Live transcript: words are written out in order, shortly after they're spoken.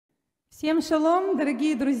Всем шалом,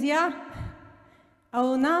 дорогие друзья! А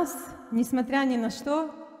у нас, несмотря ни на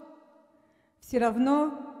что, все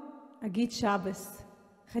равно Агит Шабес.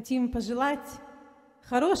 Хотим пожелать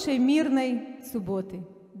хорошей, мирной субботы,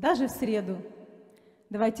 даже в среду.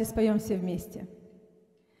 Давайте споем все вместе.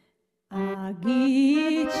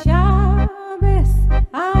 Агит Шабес,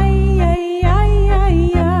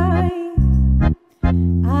 ай-яй-яй-яй-яй.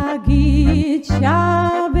 Агит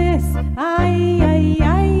Шабес,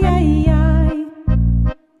 ай-яй-яй-яй-яй.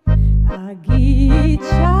 Агит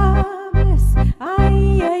Шабес,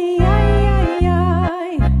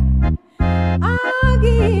 ай-яй-яй-яй-яй.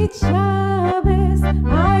 Агит Шабес,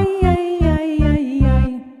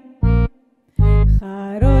 ай-яй-яй-яй-яй.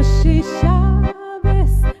 Хороший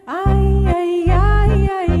Шабес,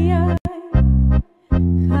 ай-яй-яй-яй-яй.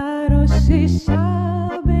 Хороший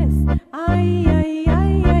Шабес,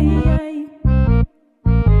 ай-яй-яй-яй-яй.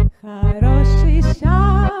 Хороший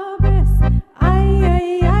Шабес,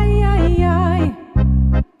 ай-яй-яй-яй-яй.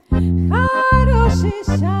 Хороший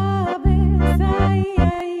Шабес,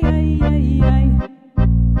 ай-яй-яй-яй-яй.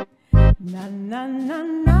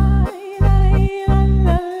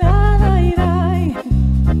 На-на-на-на-лай-лай-лай-лай-лай.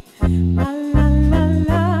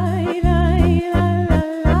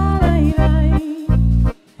 Ла-ла-ла-лай-лай-лай-лай-лай.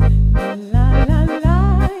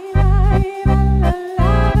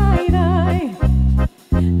 Ла-ла-ла-лай-лай-лай-лай-лай.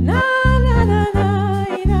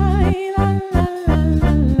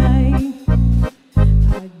 На-на-на-на-лай-лай-лай-лай-лай.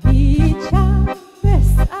 Агит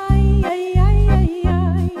Шабес,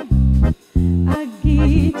 ай-яй-яй-яй-яй.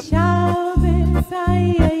 Агит Шабес,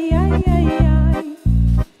 ай-яй-яй-яй-яй.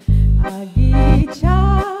 Агит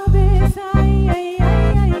Шабес,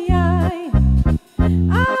 ай-яй-яй-яй-яй.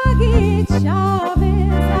 Агит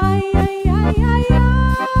Шабес, ай-яй-яй-яй-яй.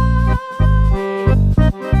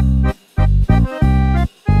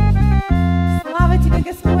 Слава тебе,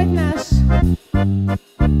 Господь наш!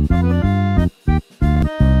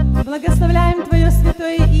 Благословляем Твое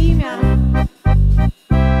святое имя.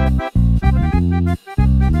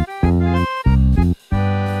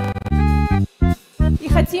 И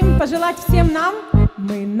хотим пожелать всем нам,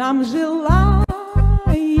 мы нам желаем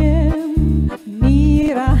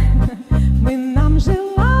мира, мы нам желаем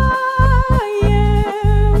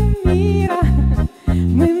мира,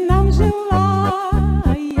 мы нам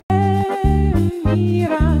желаем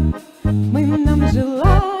мира, мы нам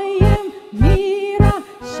желаем мира,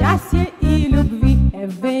 счастья и любви.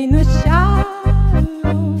 Эвейну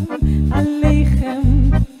шалом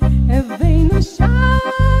алейхем, эвейну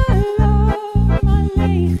шалом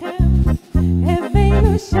алейхем,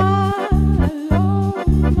 эвейну шалом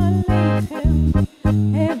алейхем,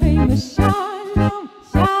 эвейну шалом,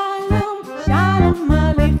 шалом, шалом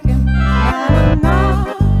алейхем.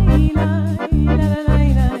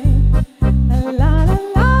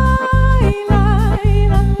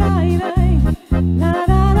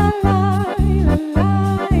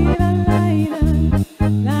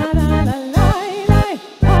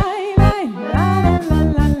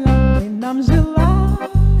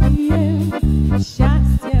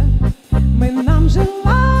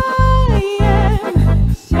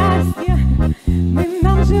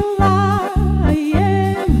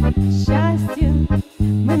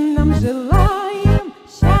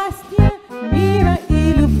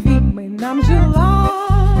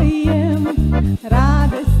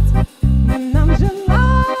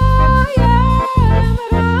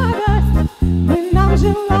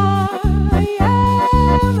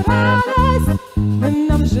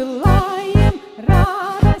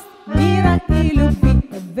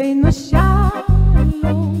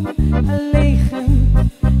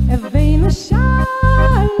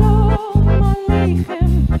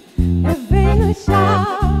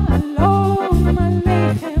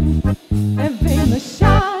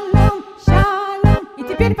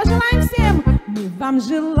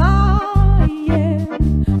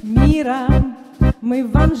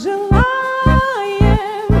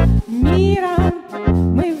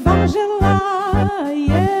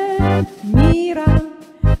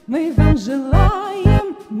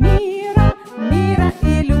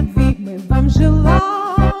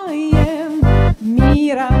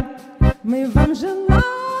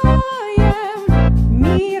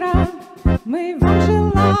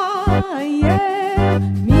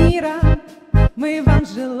 Мы вам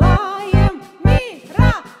желаем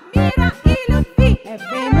мира, мира и любви.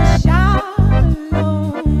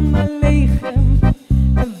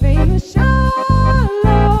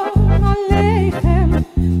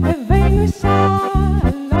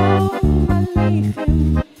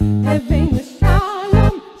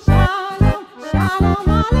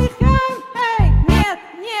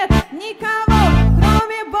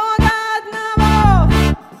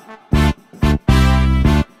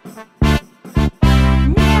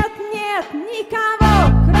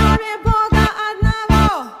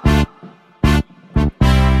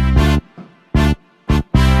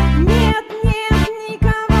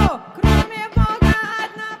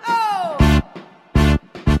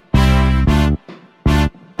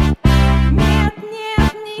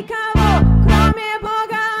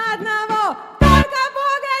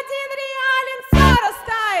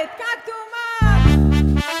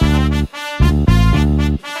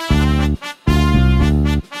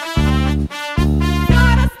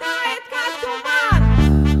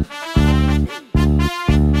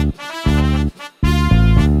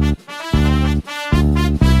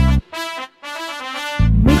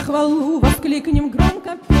 воскликнем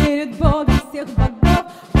громко перед Богом всех богов.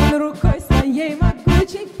 Он рукой своей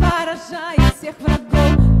могучей поражает всех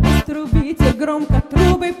врагов. Раструбите громко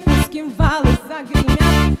трубы, пусть кимвалы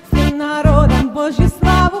загремят. Всем народам Божью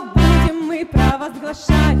славу будем мы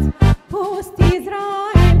провозглашать. Пусть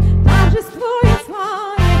Израиль торжествует с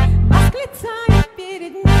вами, восклицая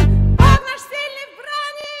перед ним: Бог наш сильный в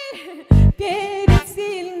брани. Перед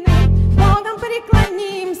сильным Богом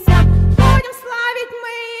преклонимся, будем славить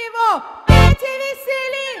мы Его, петь и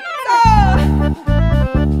веселиться.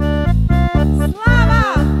 Слава!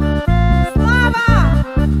 Слава!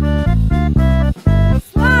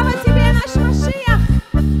 Слава тебе, наш Машиах!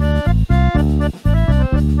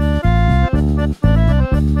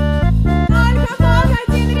 Только Бог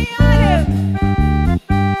один реален!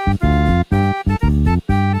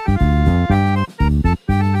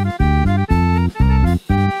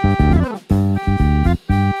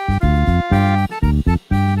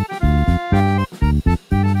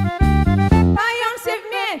 Поем все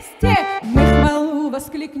вместе! Мы хвалу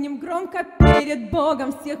воскликнем громко перед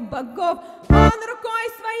Богом всех богов. Он рукой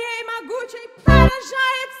своей могучей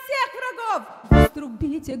поражает всех врагов.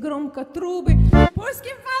 Раструбите громко трубы, пусть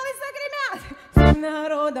кимвалы загремят. Всем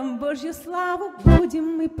народом Божью славу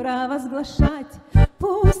будем мы провозглашать.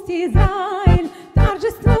 Пусть Израиль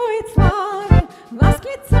торжествует с вами,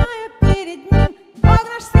 восклицая перед ним: Бог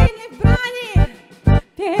наш сильный в брани.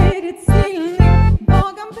 Перед сильным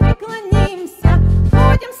Богом преклонимся,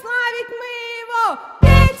 будем славить мы Его,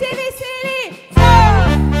 петь и веселиться.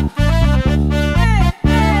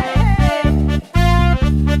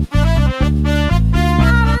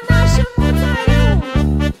 Слава нашему царю!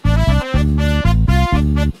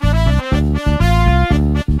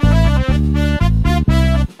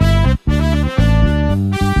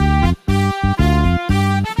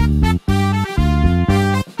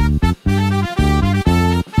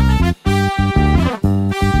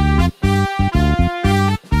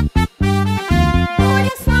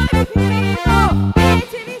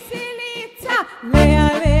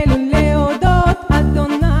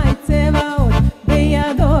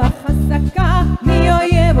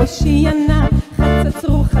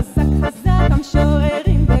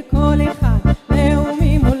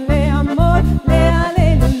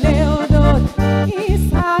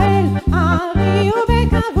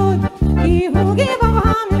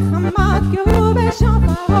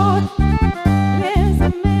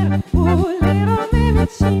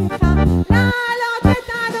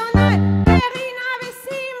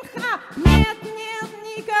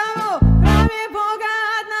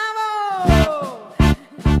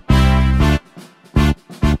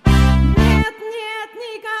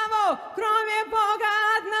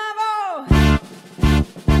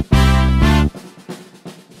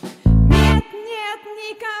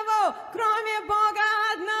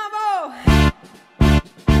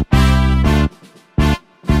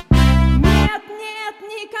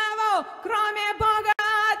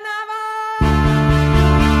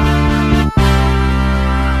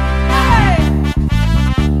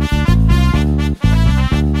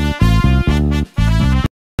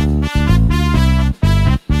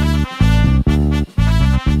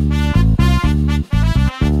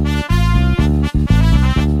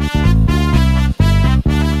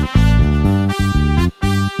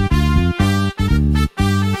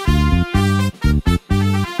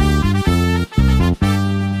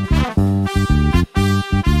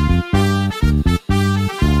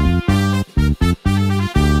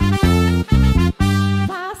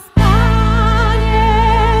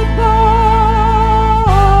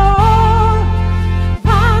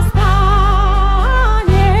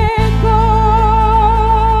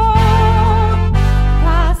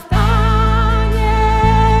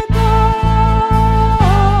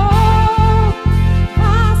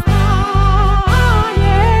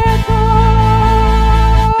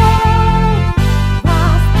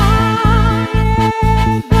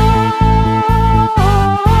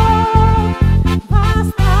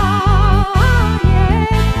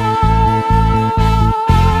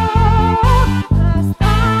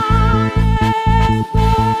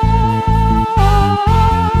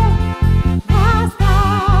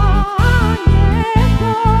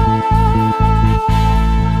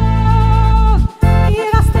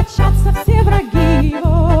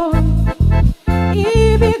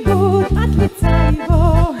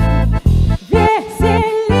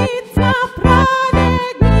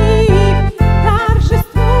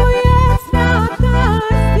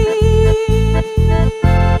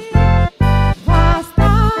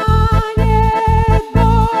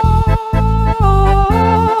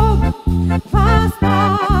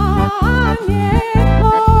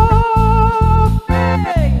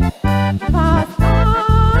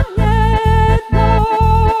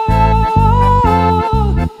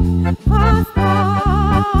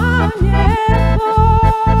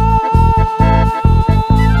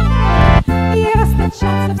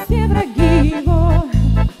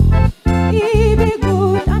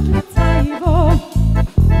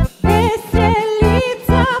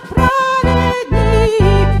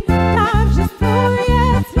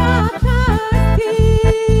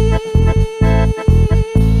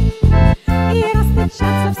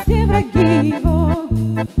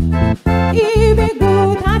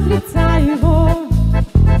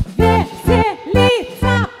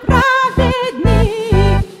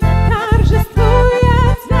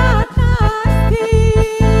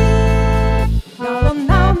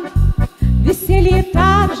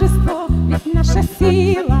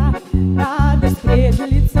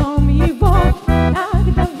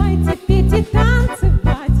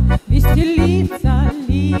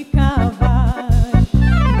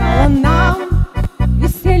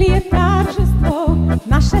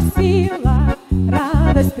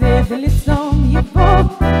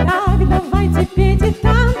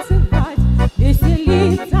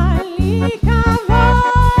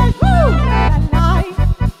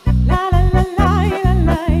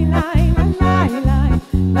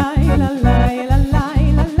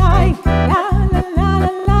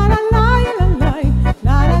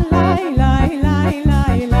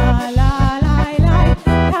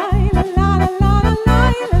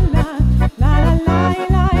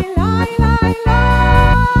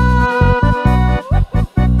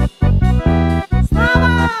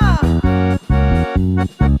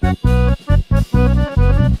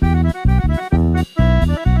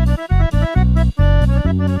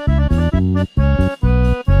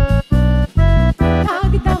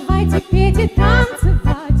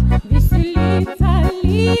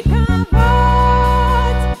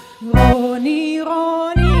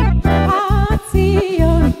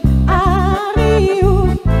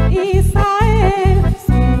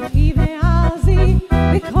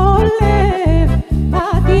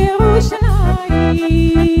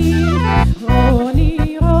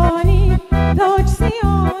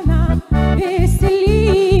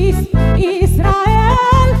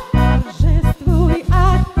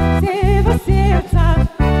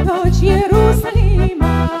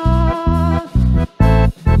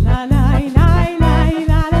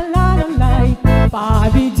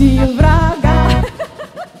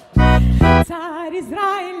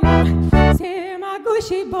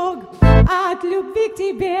 к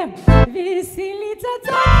тебе, веселится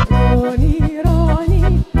царь. Рони,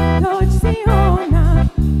 Рони, дочь Сиона,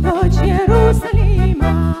 дочь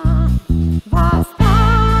Иерусалима, восстанет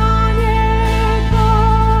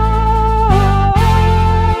Бог,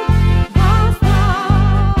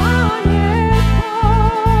 восстанет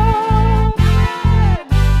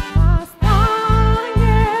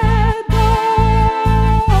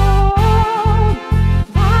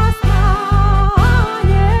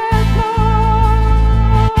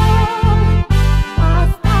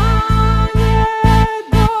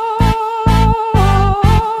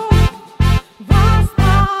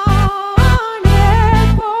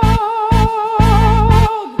Бог,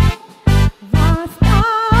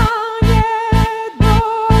 восстанет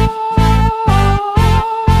Бог,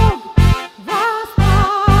 восстанет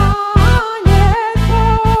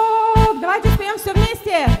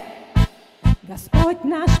Господь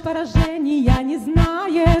наш поражения не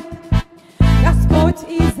знает, Господь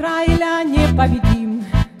Израиля непобедим.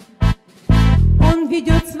 Он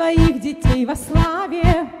ведет своих детей во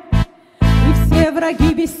славе, и все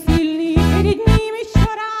враги бессильны перед ним еще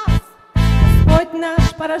раз. Господь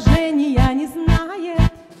наш поражения не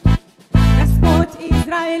знает, Господь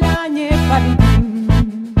Израиля непобедим.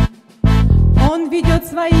 Он ведет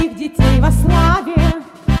своих детей во славе,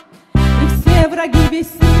 и все враги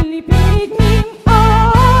бессильны перед ним.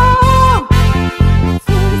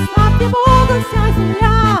 Славьте Бога вся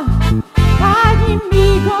земля, подними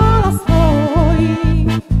голос свой.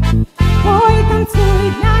 Пой, танцуй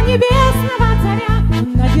для небесного царя, он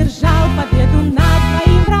одержал победу над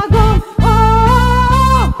твоим врагом. О,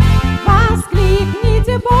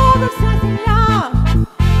 воскликните Бога вся земля,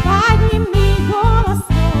 подними голос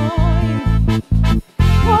свой.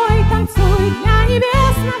 Пой, танцуй для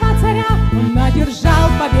небесного царя, он одержал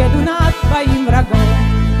победу над твоим врагом.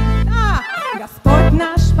 Господь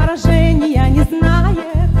наш поражения не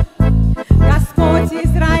знает, Господь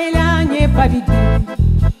Израиля непобедим.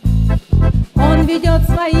 Он ведет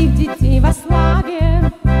своих детей во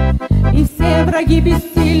славе, и все враги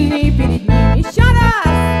бессильны перед ним. Еще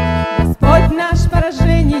раз! Господь наш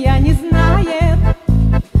поражения не знает,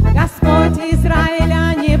 Господь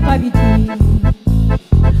Израиля непобедим.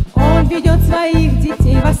 Он ведет своих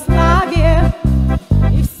детей во славе,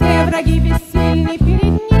 и все враги бессильны перед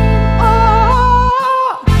ним.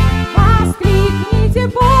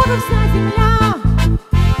 Бога вся земля,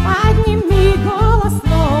 подними голос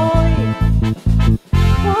свой.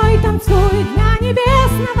 Пой, танцуй для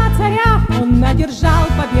небесного царя, он одержал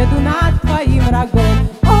победу над твоим врагом.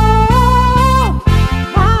 О,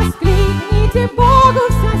 воскликните Богу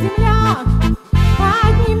вся земля,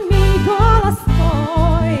 подними голос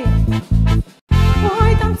свой.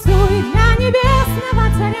 Пой, танцуй для небесного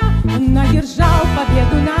царя, он одержал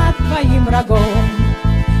победу над твоим врагом.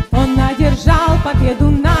 Он одержал победу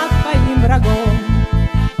над твоим врагом.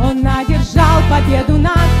 Он одержал победу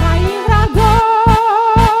над твоим врагом.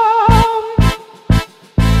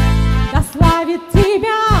 Да славит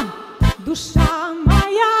тебя душа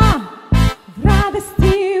моя в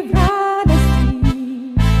радости, в радости.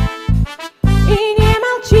 И не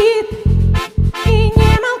молчит, и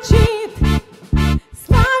не молчит.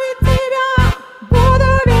 Славит тебя буду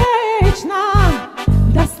вечно.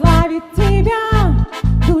 Да славит тебя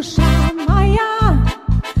душа моя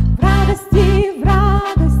в радости, в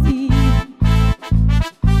радости.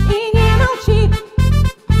 И не молчит,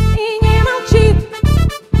 и не молчит.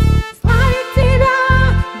 Славить тебя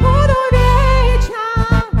буду вечно.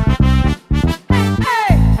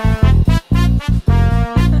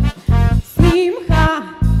 Симха,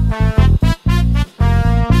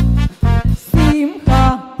 симха,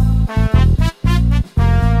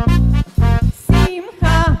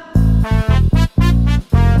 симха.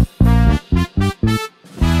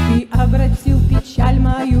 Ты обратил печаль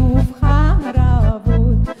мою в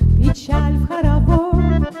хоровод, печаль в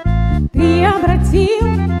хоровод. Ты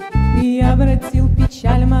обратил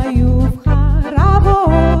печаль мою в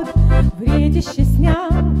хоровод. Вредище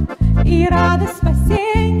снял и радость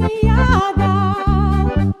спасения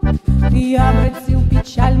дал. Ты обратил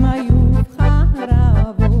печаль мою в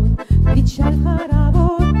хоровод, печаль в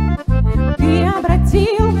хоровод. Ты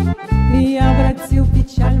обратил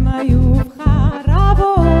печаль мою в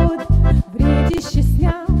хоровод. Вредище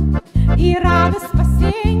снял и радость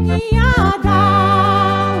спасения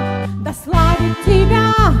дал. Да славит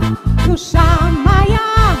тебя душа моя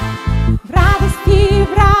в радости,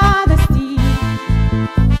 в радости.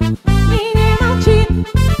 И не молчит,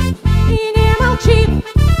 и не молчит.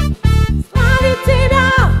 Славит тебя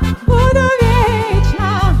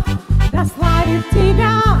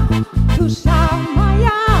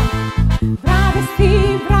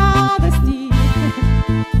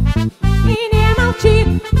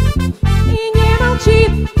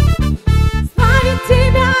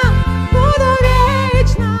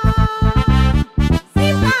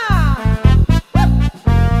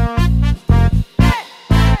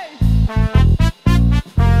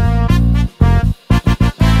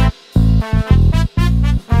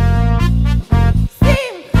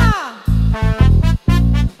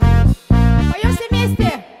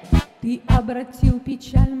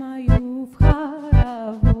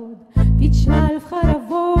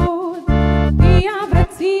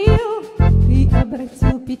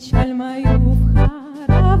печаль мою в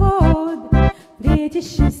хоровод,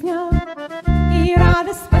 вретище снял и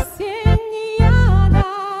радость спасения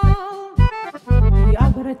дал. Ты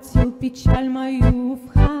обратил печаль мою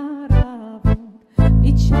в хоровод,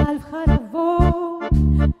 печаль в хоровод.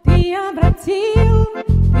 Ты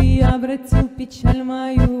обратил печаль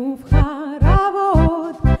мою в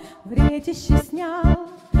хоровод, вретище снял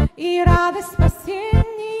и радость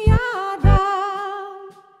спасения дал.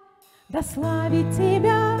 Да славит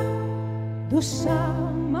тебя душа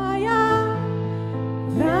моя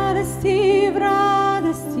в радости, в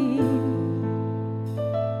радости.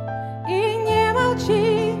 И не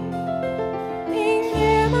молчи, и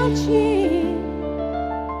не молчи.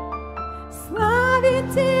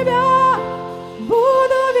 Славить тебя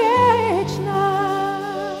буду вечно.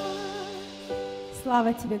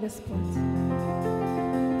 Слава тебе, Господь.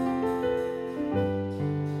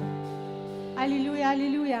 Аллилуйя,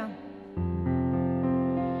 аллилуйя.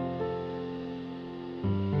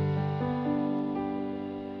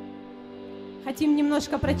 Хотим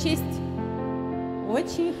немножко прочесть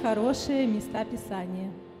очень хорошие места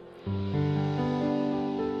Писания.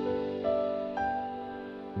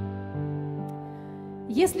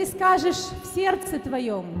 Если скажешь в сердце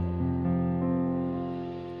твоем: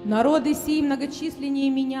 народы сии многочисленнее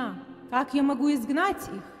меня, как я могу изгнать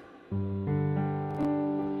их?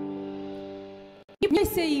 Не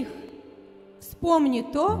бойся их, вспомни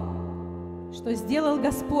то, что сделал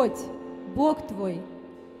Господь, Бог твой,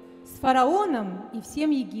 с фараоном и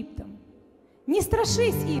всем Египтом. Не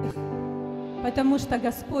страшись их, потому что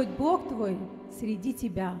Господь, Бог твой, среди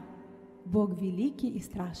тебя, Бог великий и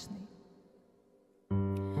страшный.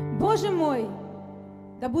 Боже мой,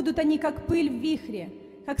 да будут они как пыль в вихре,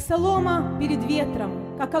 как солома перед ветром,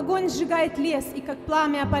 как огонь сжигает лес и как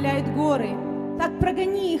пламя опаляет горы. Так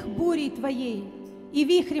прогони их бурей твоей, и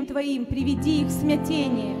вихрем твоим приведи их в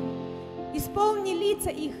смятение. Исполни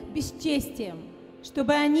лица их бесчестием,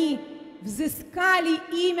 чтобы они взыскали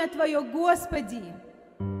имя Твое, Господи.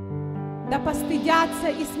 Да постыдятся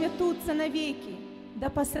и сметутся навеки, да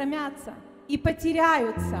посрамятся и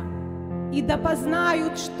потеряются, и да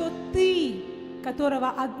познают, что Ты,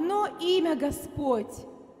 которого одно имя Господь,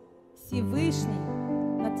 Всевышний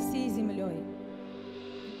над всей землей.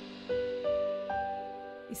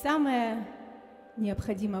 И самое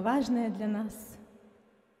необходимо важное для нас: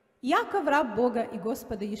 Яков, раб Бога и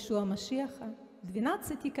Господа Йешуа Машиаха,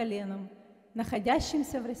 12 коленам,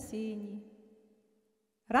 находящимся в рассеянии.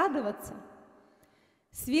 Радоваться.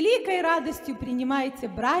 С великой радостью принимайте,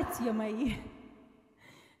 братья мои,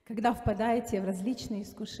 когда впадаете в различные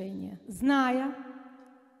искушения, зная,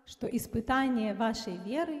 что испытание вашей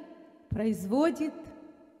веры производит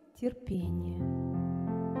терпение.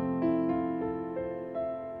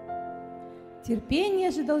 Терпение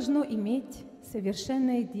же должно иметь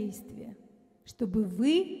совершенное действие, чтобы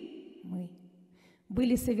мы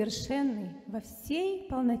были совершенны во всей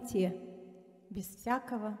полноте, без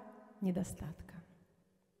всякого недостатка.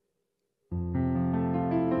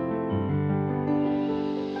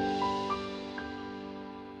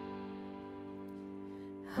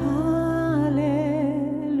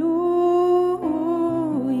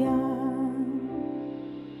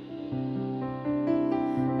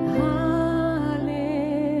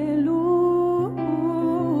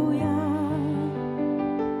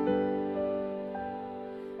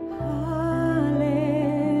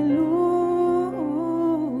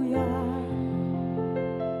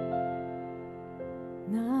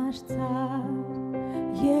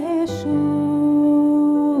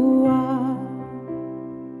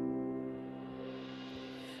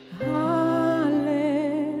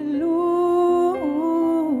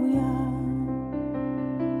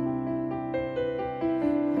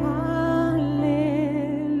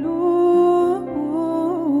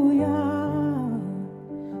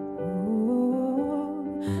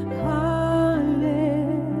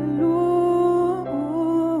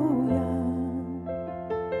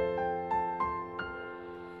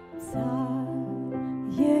 Царь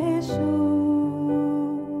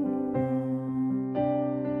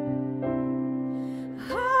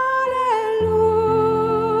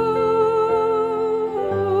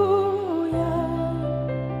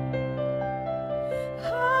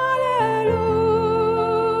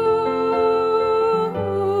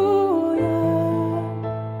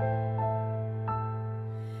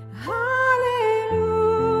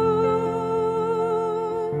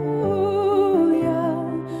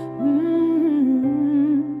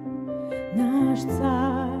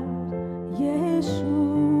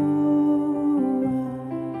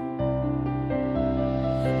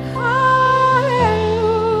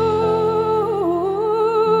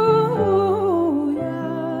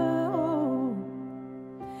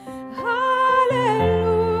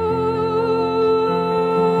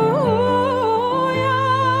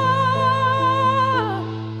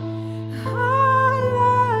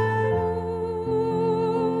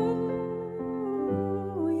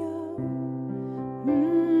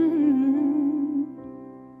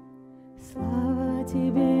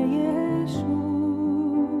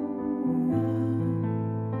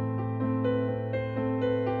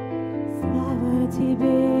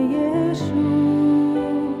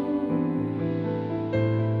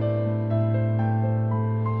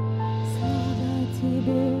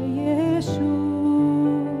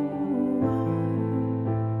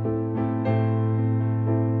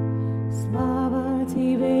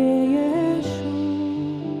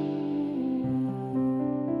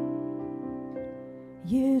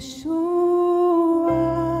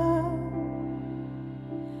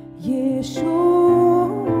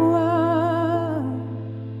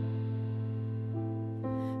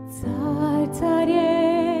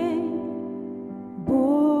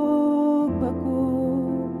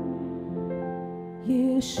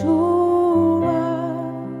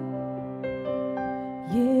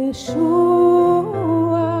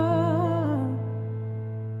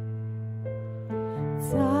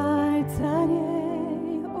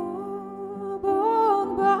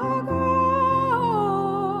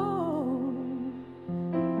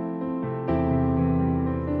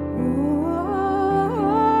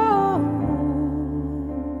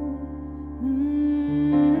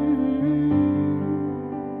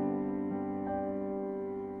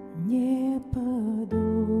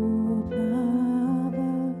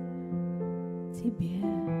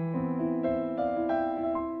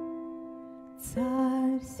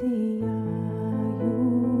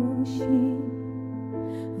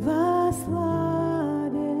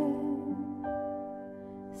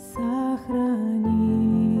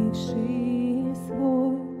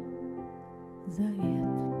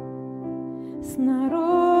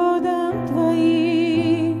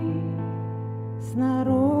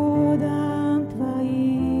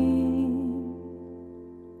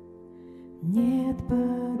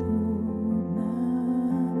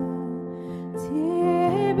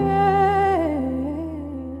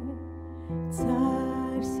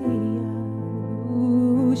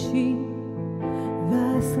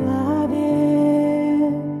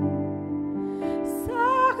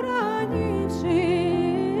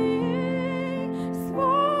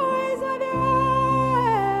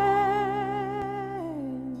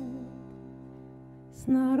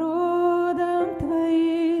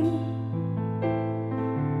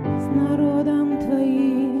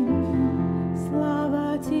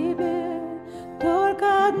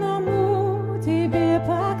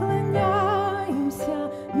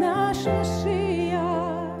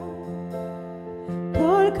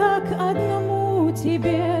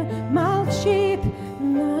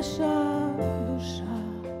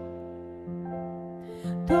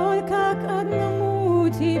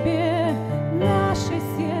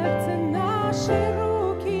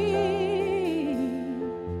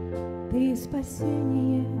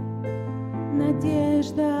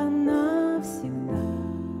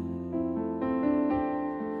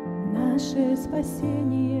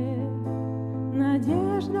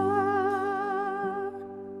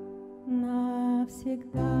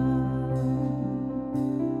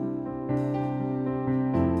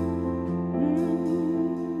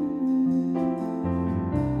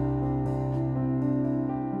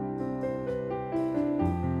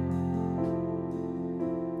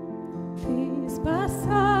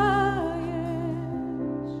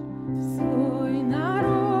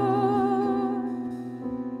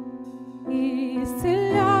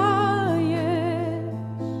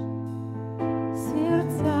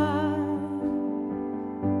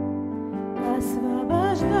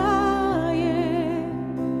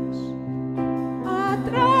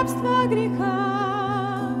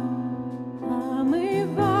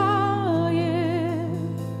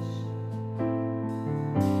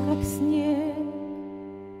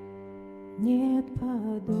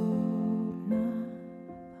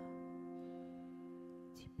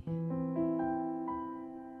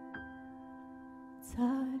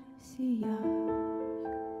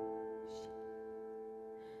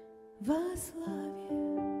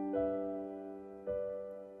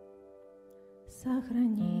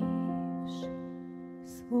Сохранивший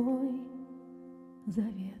свой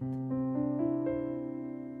завет.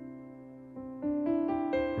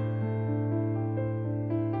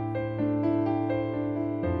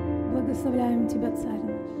 Благословляем Тебя, Царь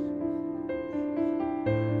наш.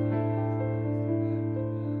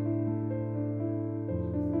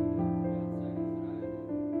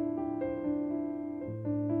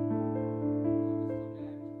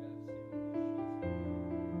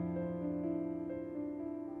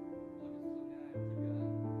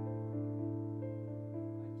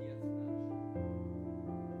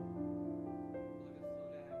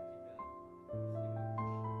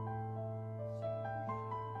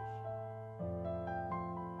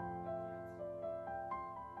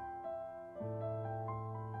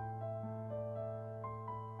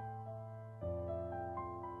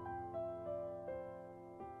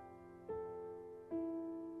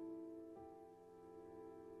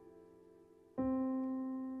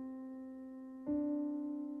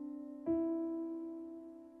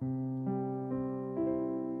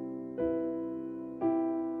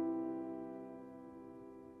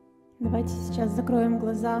 Давайте сейчас закроем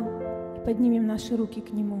глаза и поднимем наши руки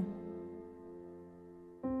к Нему.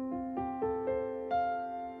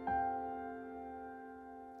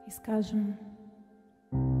 И скажем: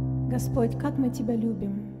 Господь, как мы Тебя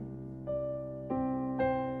любим.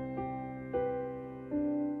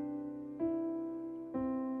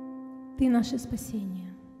 Ты наше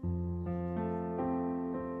спасение.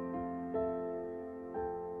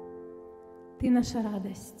 Ты наша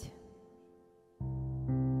радость.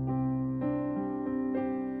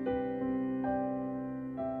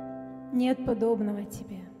 Нет подобного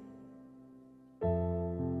Тебе.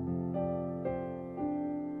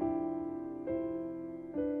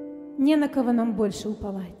 Не на кого нам больше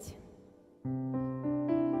уповать.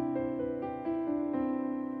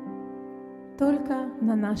 Только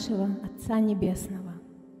на нашего Отца Небесного.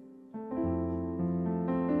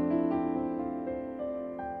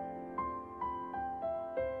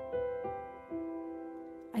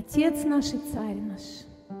 Отец наш и Царь наш,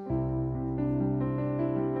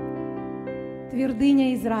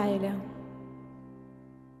 твердыня Израиля,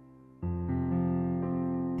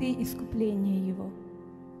 Ты искупление Его.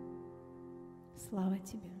 Слава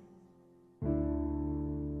Тебе.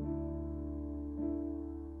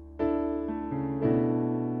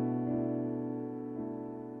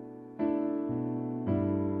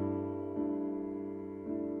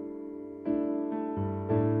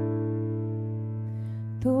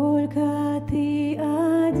 Только Ты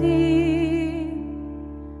один,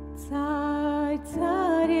 Царь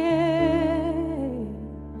царей,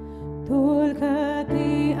 только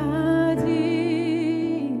Ты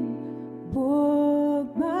один, Бог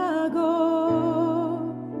богов,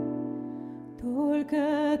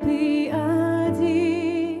 только Ты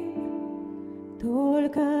один,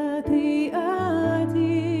 только Ты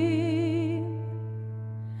один,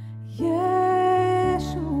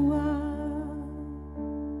 Yeshua.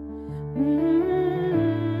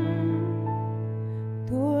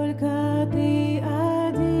 Только Ты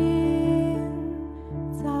один,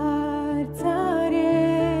 Царь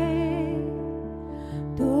царей,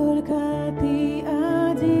 только Ты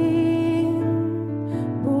один,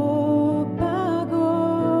 Бог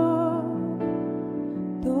богов,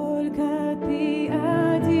 только Ты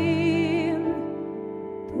один,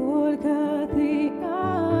 только Ты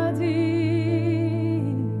один,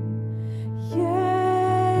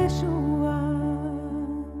 Yeshua.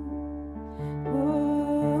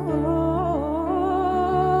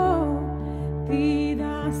 Ты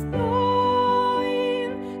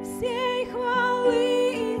достоин всей хвалы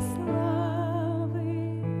и славы.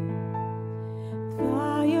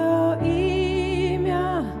 Твое имя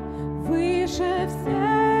выше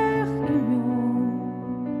всех имен.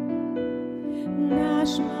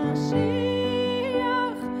 Наш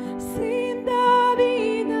Машиах, сын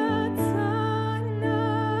Давида, царь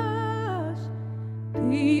наш.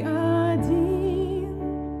 Ты один,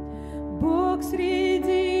 Бог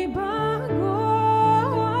среди богов,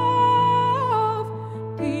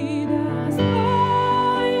 Ты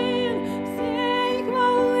достоин всей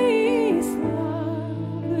хвалы и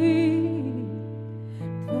славы.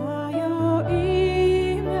 Твое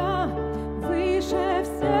имя выше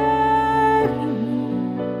всех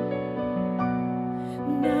имен.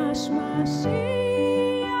 Наш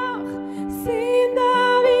Машиах, сын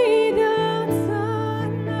Давида,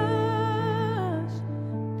 царь наш.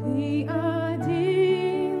 Ты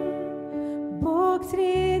один, Бог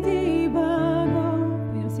среди богов.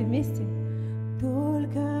 Поем все вместе.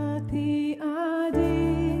 Только Ты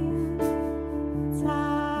один,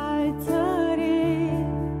 Царь царей,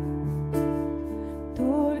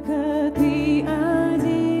 только Ты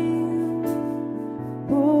один,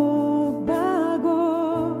 Бог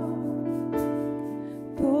богов,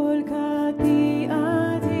 только Ты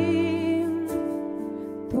один,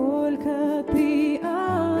 только Ты один,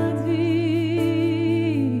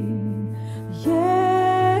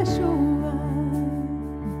 Yeshua.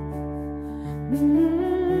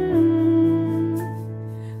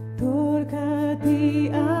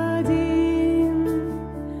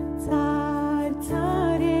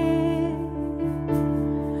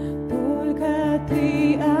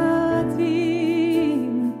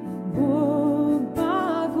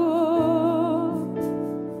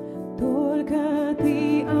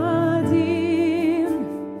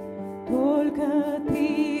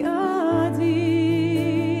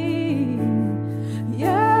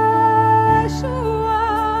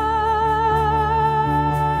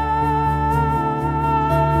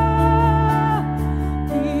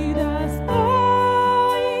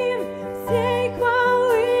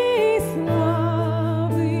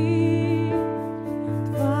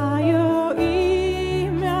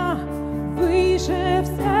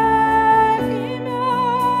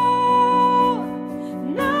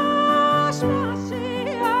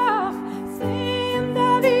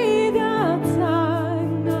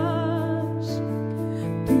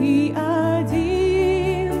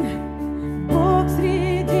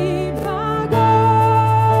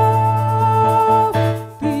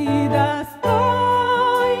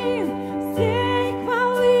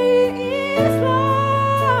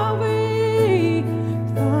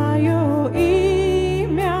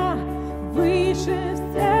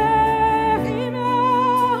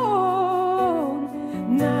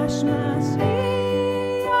 Mashiach,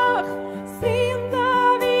 сын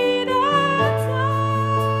Давида,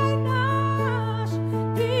 царь наш,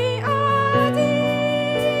 ты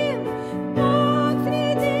один, Бог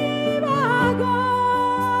среди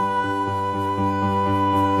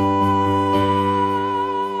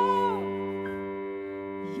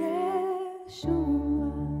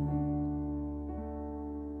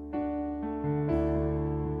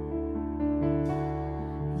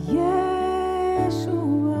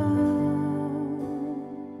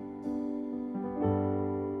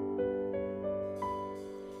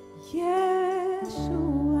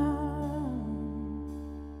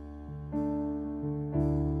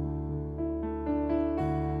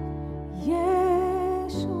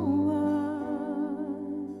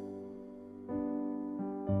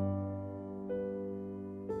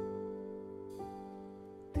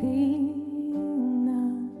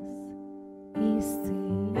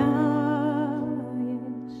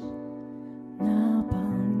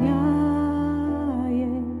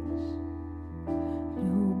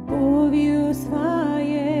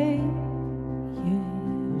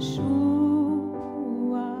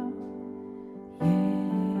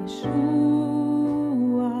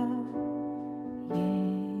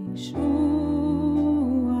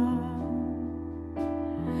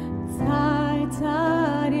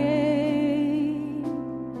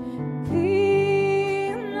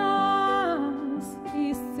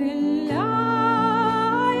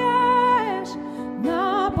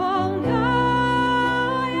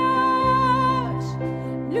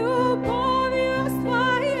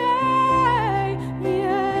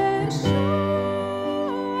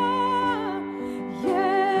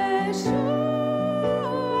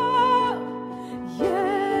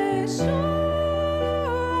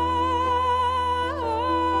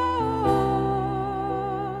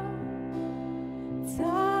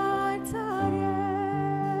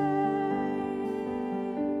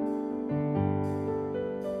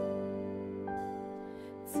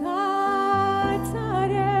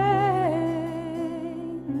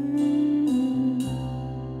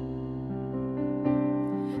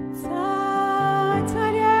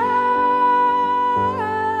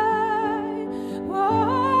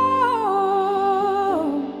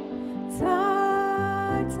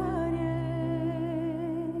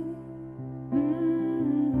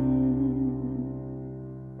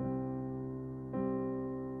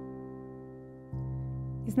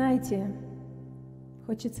Знаете,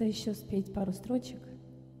 хочется еще спеть пару строчек,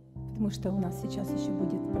 потому что у нас сейчас еще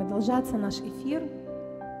будет продолжаться наш эфир.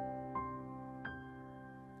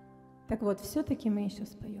 Так вот, все-таки мы еще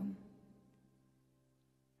споем.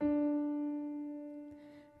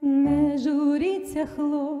 Не журіться,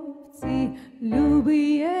 хлопці,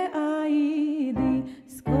 любі аїди,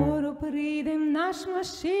 скоро прийде наш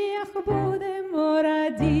Машіах, будемо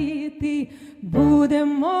радіти,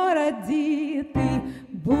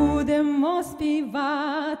 будемо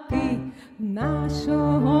співати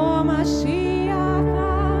нашого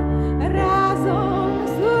Машіаха, разом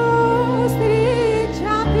зустрічати.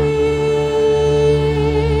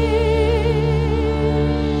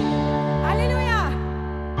 Аллилуйя!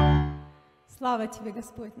 Слава Тебе,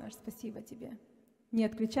 Господь наш, спасибо Тебе. Не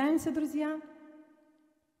отключаемся, друзья.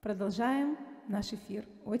 Продолжаем наш эфир.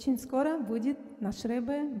 Очень скоро будет наш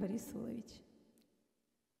ребе Борис Улович.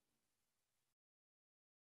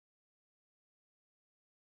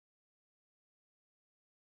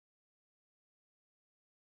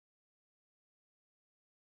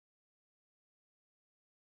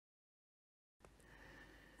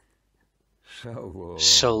 Шалом.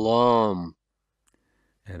 Shalom.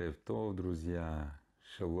 Эрев тов, друзья.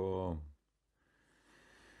 Шалом.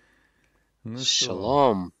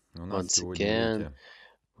 Shalom. Once again,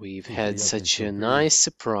 we've had such a nice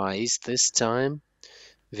surprise this time.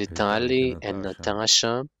 Vitaly and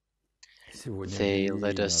Natasha, they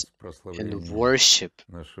led us in worship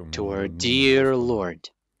to our dear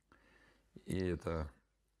Lord.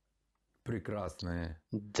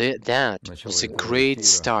 That was a great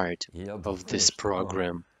start of this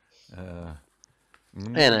program.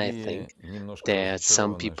 And I think that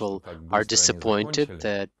some people are disappointed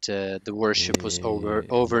that the worship was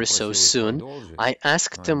over so soon. I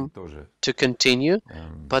asked them to continue,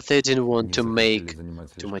 but they didn't want to make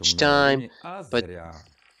too much time. But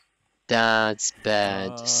that's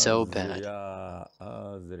bad, so bad.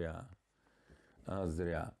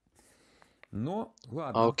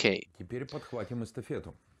 Okay,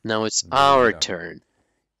 now it's our turn.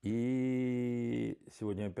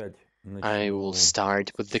 I will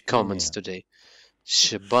start with the comments today.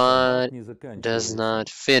 Shabbat does not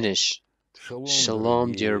finish.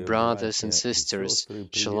 Shalom, dear brothers and sisters.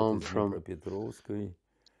 Shalom from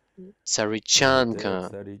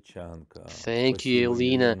Tsarichanka. Thank you,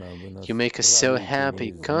 Elena. You make us so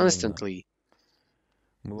happy constantly.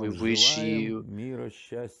 We wish you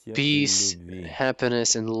peace,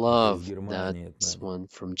 happiness, and love. That's one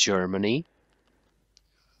from Germany.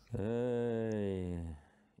 We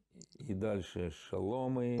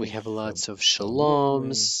have lots of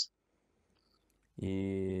shaloms.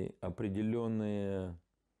 We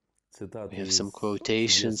have some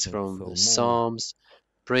quotations from the Psalms.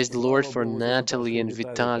 Praise the Lord for Natalie and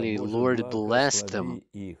Vitaly. Lord bless them.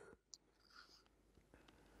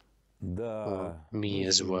 For me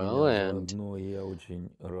as well, and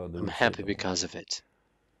I'm happy because of it.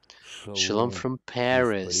 Shalom from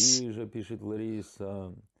Paris.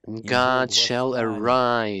 God shall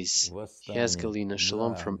arise. Yes, Galina.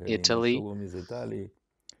 Shalom from Italy.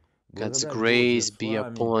 God's grace be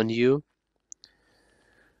upon you.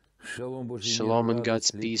 Shalom and God's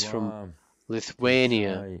peace from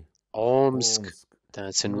Lithuania. Omsk,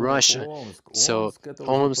 that's in Russia. So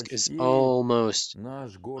Omsk is almost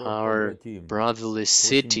our brotherly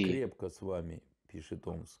city.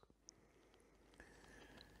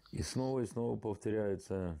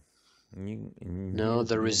 No,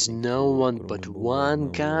 there is no one but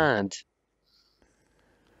one God.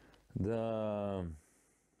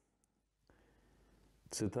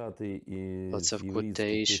 Lots of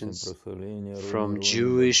quotations from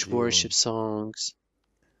Jewish worship songs.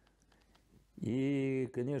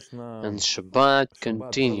 And Shabbat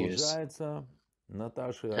continues.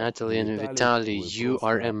 Natalie and Vitaly, you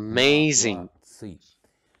are amazing.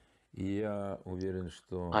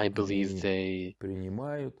 I believe they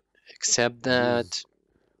accept that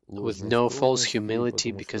with no false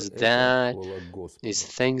humility, because that is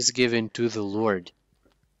thanksgiving to the Lord.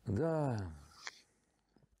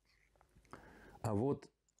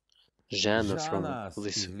 Jana from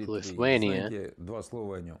Lithuania.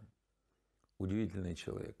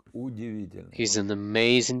 He's an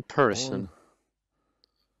amazing person.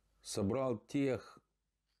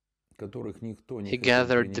 He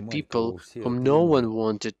gathered the people whom no one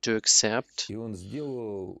wanted to accept,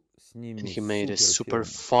 and he made a super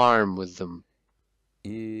farm with them.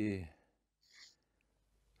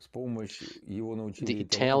 The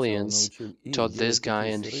Italians taught this guy,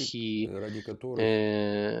 and he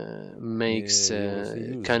makes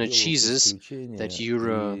kind of cheeses that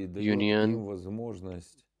Euro Union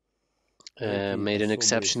made an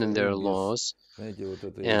exception in their laws,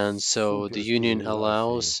 and so the Union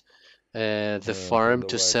allows the farm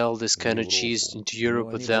to sell this kind of cheese into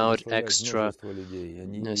Europe without extra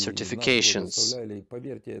certifications.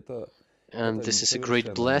 And this is a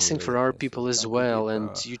great blessing for our people as well,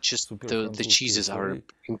 and the cheeses are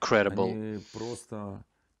incredible.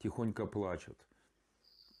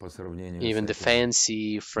 Even the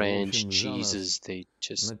fancy French cheeses, they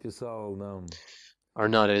just are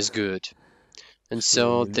not as good. And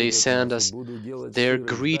so they send us their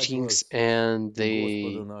greetings, and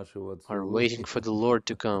they are waiting for the Lord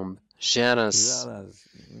to come. Janas,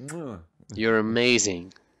 you're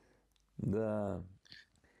amazing.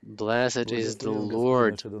 Blessed is the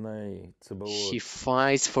Lord. He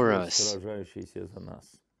fights for us.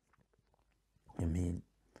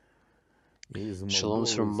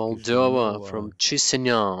 Shalom's from Moldova, from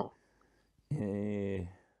Chisinau.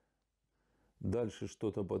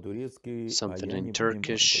 Something in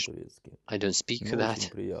Turkish. I don't speak that.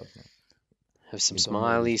 Have some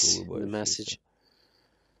smileys in the message.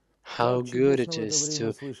 How good it is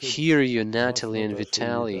to hear you, Natalie and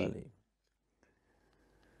Vitaly.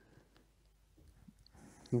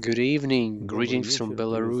 Good evening. Greetings from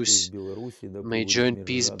Belarus. May joy and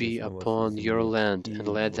peace be upon your land, and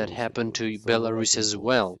let that happen to Belarus as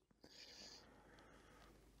well.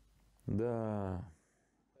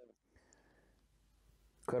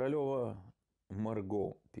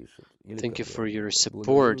 Thank you for your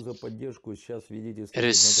support. It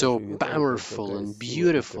is so powerful and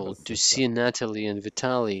beautiful to see Natalie and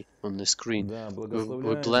Vitaly on the screen.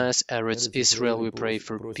 We bless Eretz Israel, we pray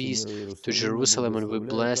for peace to Jerusalem, and we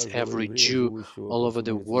bless every Jew all over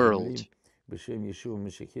the world.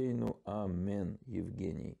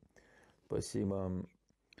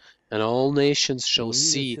 And all nations shall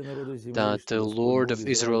see that the Lord of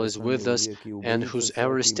Israel is with us, and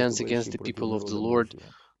whosoever stands against the people of the Lord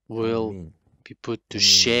will be put to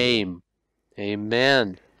shame.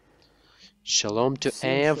 Amen. Shalom to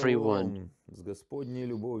everyone.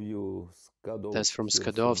 That's from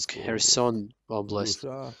Skadovsk, Kherson Oblast.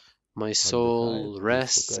 My soul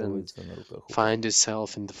rests and finds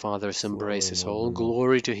itself in the Father's embraces. All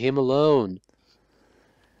glory to Him alone.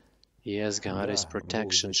 Yes, God is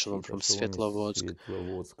protection. Shalom from Svetlovodsk.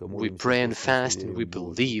 We pray and fast and we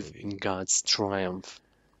believe in God's triumph.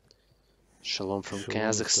 Shalom from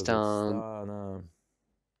Kazakhstan.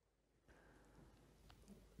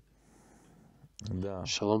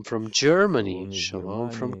 Shalom from Germany. Shalom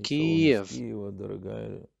from Kyiv.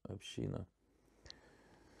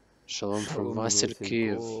 Shalom from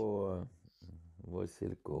Vasilkiv.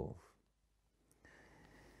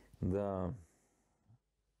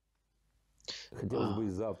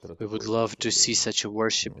 We would love to see such a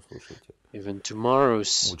worship even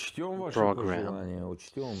tomorrow's program.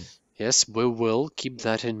 Yes, we will keep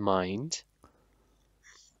that in mind.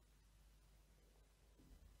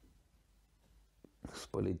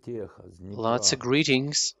 Lots of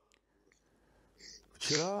greetings.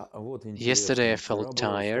 Yesterday I felt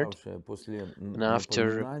tired, and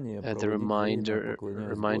after the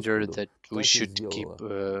reminder that we should keep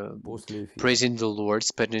praising the Lord,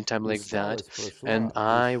 spending time like that, and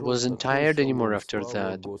I wasn't tired anymore after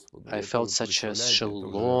that. I felt such a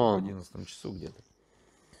shalom.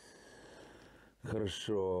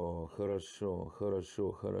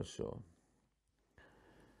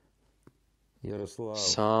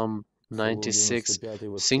 Psalm 96.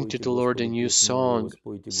 Sing to the Lord a new song.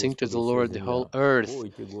 Sing to the Lord the whole earth.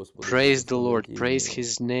 Praise the Lord. Praise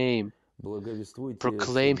His name.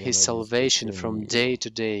 Proclaim His salvation from day to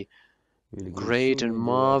day. Great and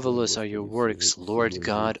marvelous are your works, Lord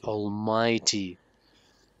God Almighty.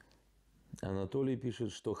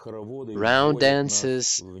 Round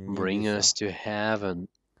dances bring us to heaven.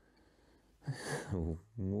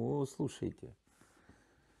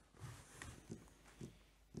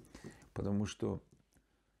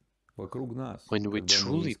 When we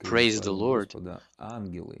truly praise the Lord,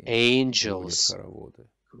 angels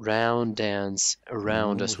round dance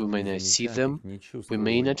around us. We may not see them, we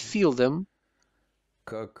may not feel them,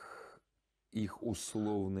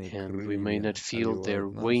 and we may not feel their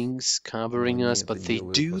wings covering us, but they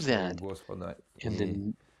do that in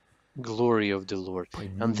the glory of the Lord,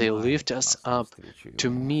 and they lift us up to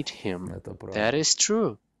meet Him. That is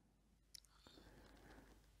true.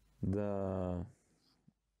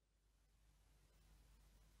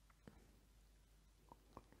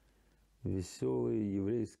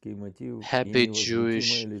 Happy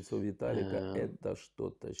Jewish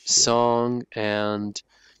song and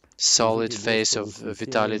solid face of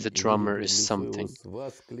Vitaly the drummer is something.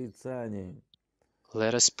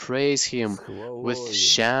 Let us praise Him with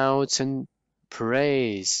shouts and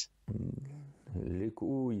praise.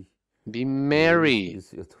 Be merry,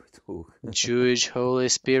 Jewish Holy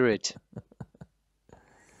Spirit.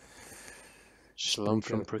 Shalom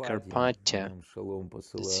from Prikарpattia,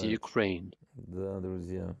 that's Ukraine.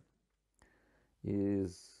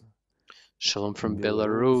 Shalom from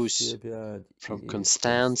Belarus, from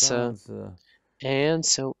Constanza, and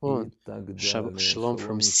so on. Shalom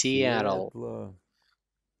from Seattle.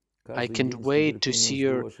 I can't wait to see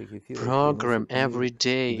your program every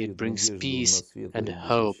day. It brings peace and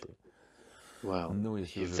hope. Well,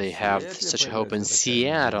 if they have such a hope in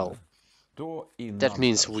Seattle, that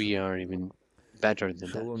means we are even better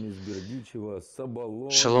than that.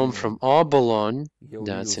 Shalom from Obolon,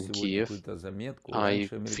 that's in Kyiv. I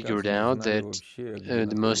figured out that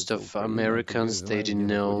most of Americans, they didn't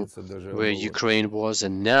know where Ukraine was,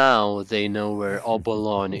 and now they know where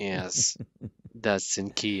Obolon is. That's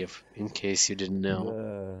in Kyiv, in case you didn't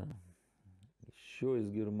know.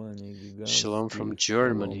 Shalom from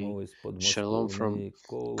Germany. Shalom from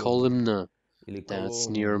Kolymna. That's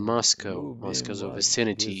near Moscow, Moscow's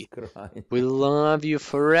vicinity. We love you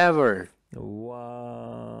forever.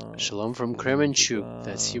 Shalom from Kremenchuk,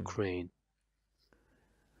 that's Ukraine.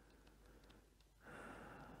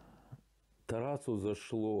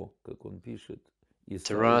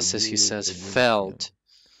 Taras, as he says, felt.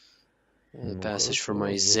 The passage from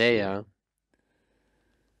Isaiah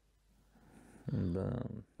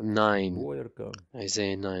 9.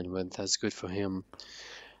 Isaiah 9, well, that's good for him.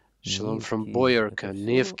 Shalom from Boyarka,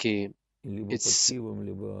 Nivki, it's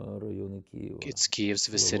Kyiv's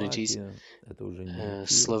vicinities.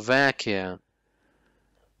 Slovakia,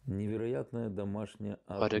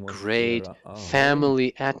 what a great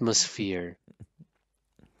family atmosphere.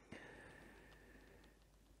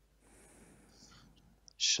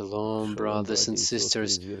 Shalom, brothers and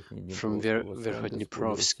sisters from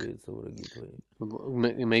Verkhodniprovsk.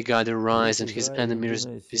 May God arise and His enemies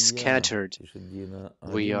be scattered.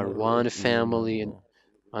 We are one family and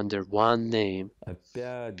under one name.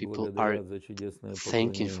 People are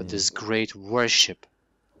thanking for this great worship.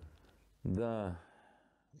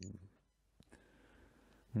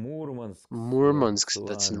 Murmansk,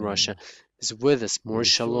 that's in Russia. is with us. More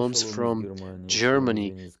shaloms from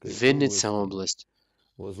Germany, Vinnytsia Oblast.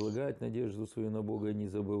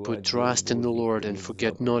 Put trust in the Lord and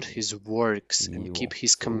forget not His works and keep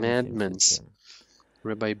His commandments.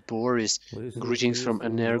 Rabbi Boris, greetings from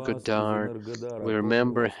Energodar. We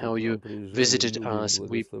remember how you visited us.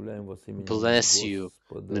 We bless you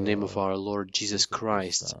in the name of our Lord Jesus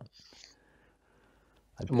Christ.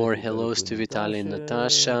 More hellos to Vitaly and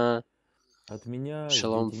Natasha.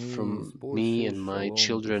 Shalom from me and my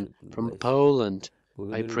children from Poland.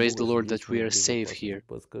 I praise the Lord that we are safe here.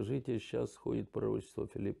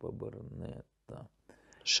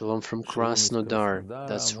 Shalom from Krasnodar,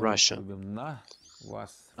 that's Russia.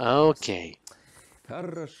 Okay.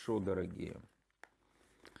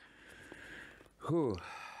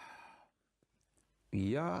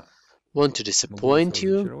 Want to disappoint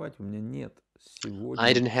you?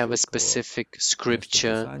 I didn't have a specific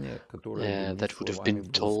scripture that would have been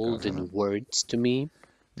told in words to me,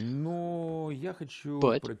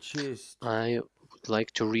 but I would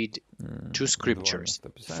like to read two scriptures.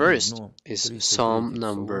 First is Psalm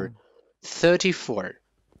number 34,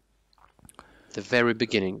 the very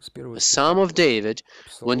beginning, a Psalm of David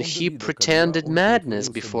when he pretended madness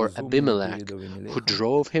before Abimelech, who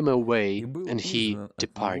drove him away, and he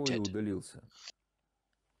departed.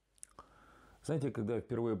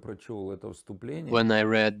 When I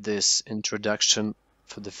read this introduction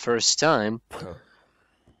for the first time,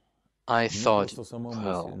 I thought,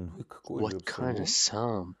 well, what kind of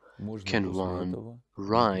psalm can one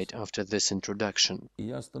write after this introduction?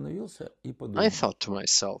 I thought to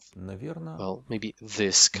myself, well, maybe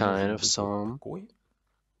this kind of psalm,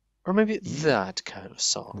 or maybe that kind of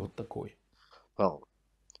psalm. Well,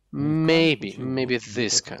 maybe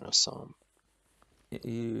this kind of psalm.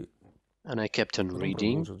 And I kept on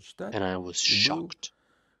reading, and I was shocked.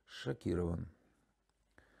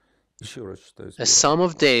 A Psalm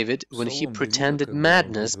of David when he pretended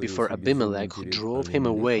madness before Abimelech, who drove him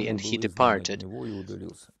away, and he departed.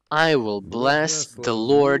 I will bless the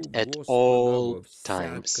Lord at all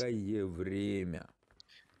times.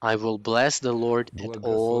 I will bless the Lord at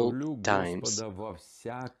all times.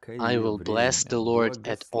 I will bless the Lord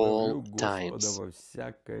at all times.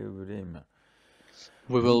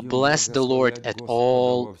 We will bless the Lord at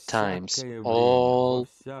all times, all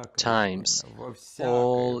times,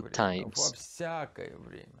 all times.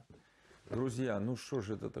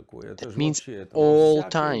 That means all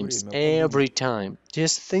times, every time.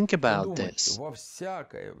 Just think about this.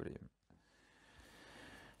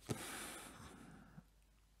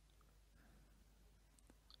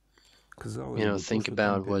 You know, think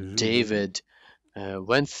about what David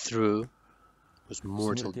went through. It was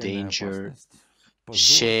mortal danger,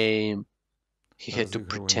 shame. He had to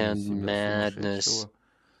pretend madness,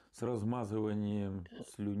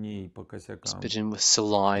 spitting with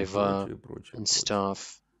saliva and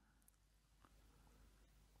stuff.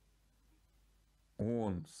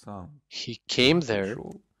 He came there,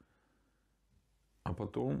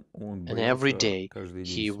 and every day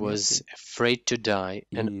he was afraid to die,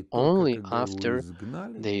 and only after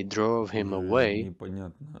they drove him away,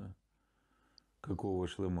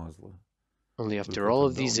 only after all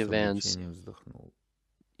of these events,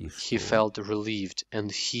 he felt relieved,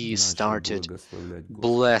 and he started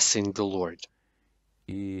blessing the Lord.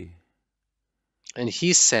 And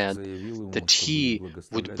he said that he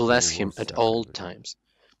would bless him at all times.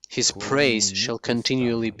 His praise shall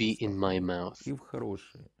continually be in my mouth.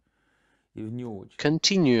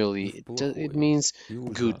 Continually, it means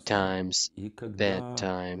good times, bad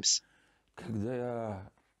times.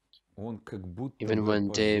 Even when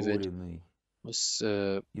David was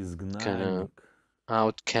kind of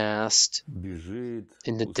outcast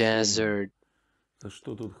in the desert,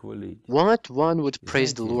 what one would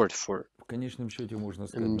praise the Lord for?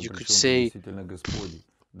 And you could say,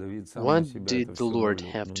 what did the Lord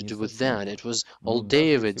have to do with that? It was all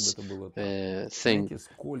David's thing.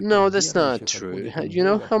 No, that's not true. You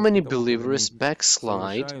know how many believers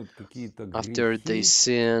backslide after they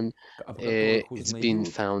sin, it's been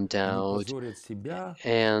found out,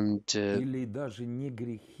 and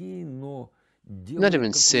not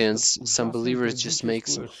even sins, some believers just make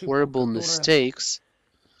some horrible mistakes,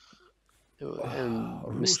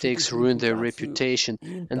 and mistakes ruin their reputation,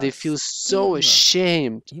 and they feel so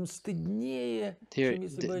ashamed.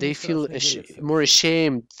 They feel more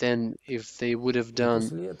ashamed than if they would have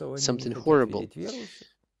done something horrible.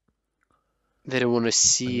 They don't want to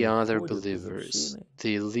see other believers.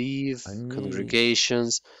 They leave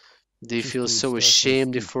congregations. They feel so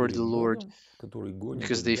ashamed before the Lord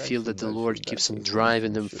because they feel that the Lord keeps on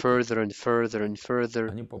driving them further and further and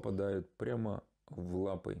further.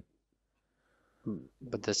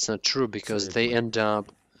 But that's not true, because they end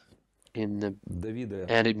up in the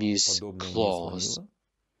enemy's claws.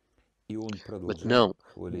 But no,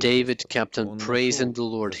 David kept on praising the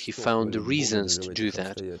Lord. He found the reasons to do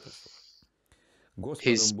that.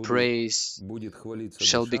 His praise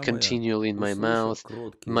shall be continually in my mouth.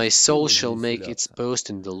 My soul shall make its boast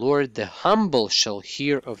in the Lord. The humble shall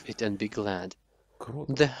hear of it and be glad.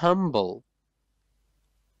 The humble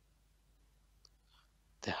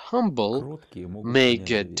may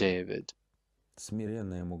get David.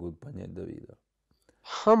 The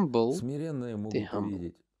humble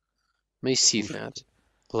may see that.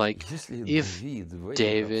 Like, if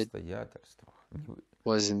David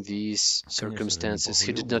was in these circumstances,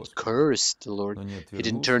 he did not curse the Lord, he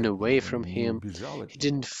didn't turn away from him, he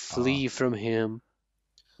didn't flee from him.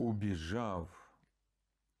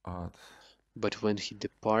 But when he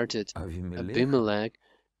departed Abimelech,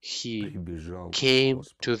 he came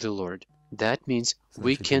to the Lord. That means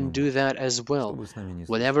we can do that as well,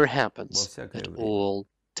 whatever happens, at all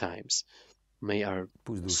times. May our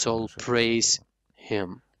soul praise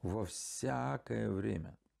Him.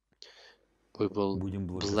 We will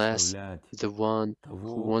bless the one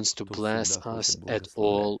who wants to bless us at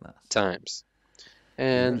all times.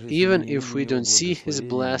 And even if we don't see His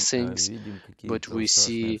blessings, but we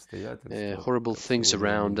see horrible things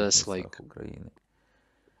around us, like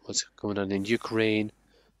what's going on in Ukraine,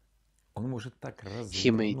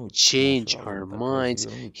 He may change our minds,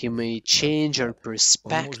 He may change our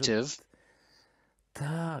perspective.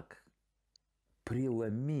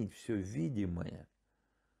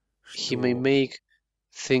 He may make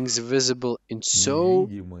things visible in so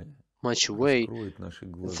much way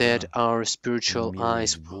that our spiritual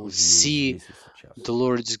eyes will see the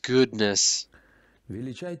Lord's goodness,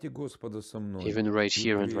 even right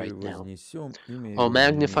here and right now. Oh,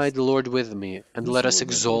 magnify the Lord with me, and let us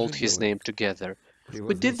exalt His name together.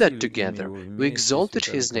 We did that together. We exalted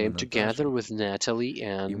His name together with Natalie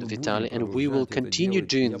and Vitaly, and we will continue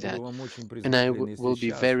doing that. And I will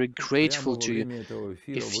be very grateful to you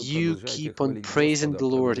if you keep on praising the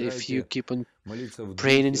Lord, if you keep on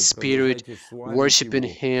praying in spirit, worshiping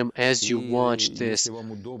Him as you watch this.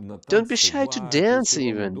 Don't be shy to dance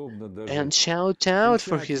even, and shout out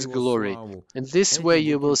for His glory. And this way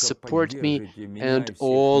you will support me and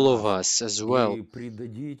all of us as well.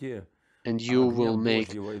 And you will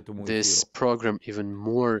make this program even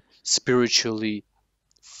more spiritually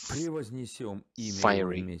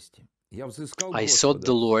fiery. I sought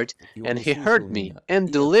the Lord, and He heard me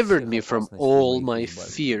and delivered me from all my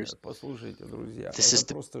fears. This is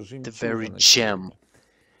the very gem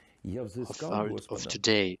of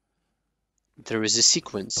today. There is a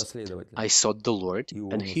sequence. I sought the Lord,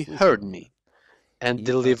 and He heard me and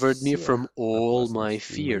delivered me from all my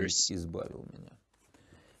fears.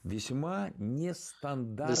 That's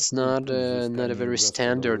not a very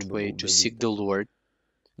standard way to seek the Lord.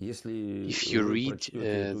 If you read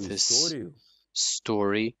this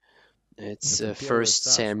story, it's 1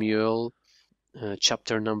 Samuel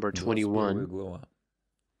chapter number 21.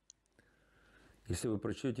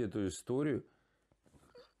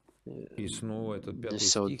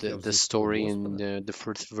 So the story in the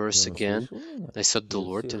first verse again, I sought the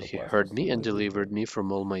Lord and He heard me and delivered me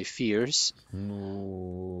from all my fears.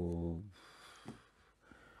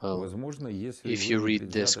 Well, if you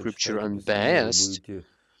read the scripture unbiased,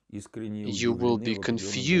 you will be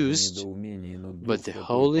confused, but the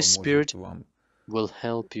Holy Spirit will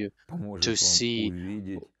help you to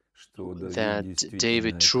see that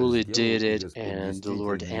David truly did it, and the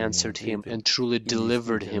Lord answered him and truly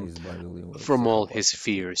delivered him from all his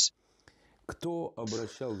fears.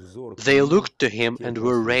 They looked to him and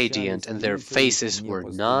were radiant, and their faces were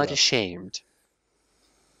not ashamed.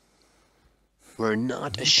 Were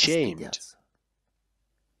not ashamed.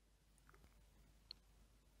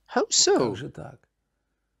 How so?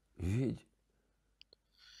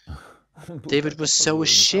 David was so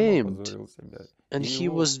ashamed, and he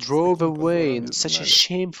was drove away in such a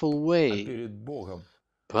shameful way.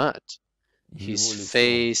 But his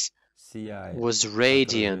face was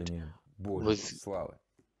radiant with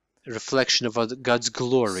reflection of God's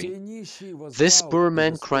glory. This poor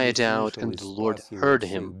man cried out, and the Lord heard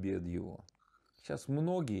him.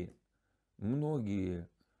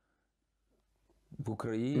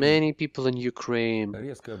 Many people in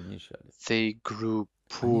Ukraine, they grew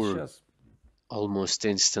poor almost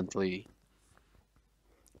instantly.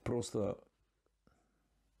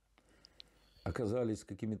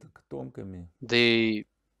 They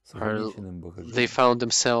found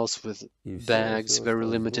themselves with bags, very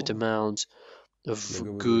limited amounts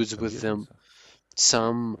of goods with them.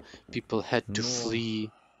 Some people had to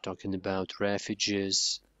flee talking about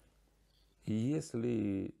refugees.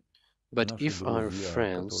 But if our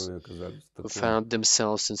friends who found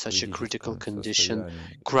themselves in such a critical condition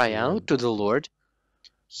cry out to the Lord,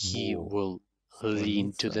 He will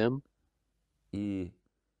lean to them, and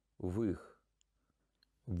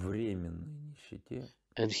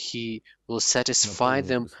He will satisfy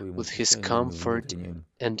them with His comfort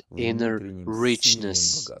and inner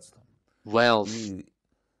richness, wealth,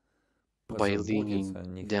 by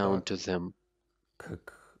leaning down to them.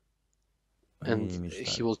 And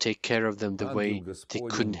He will take care of them the way they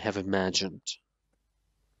couldn't have imagined.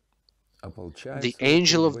 The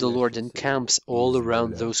angel of the Lord encamps all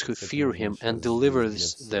around those who fear Him and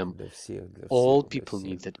delivers them. All people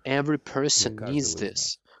need that. Every person needs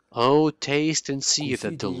this. Oh, taste and see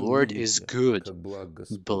that the Lord is good.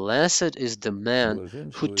 Blessed is the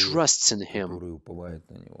man who trusts in Him.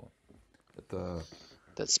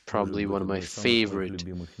 That's probably one of my favorite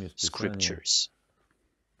scriptures.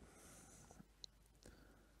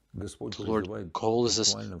 The Lord calls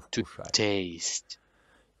us to taste.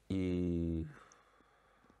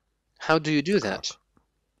 How do you do that?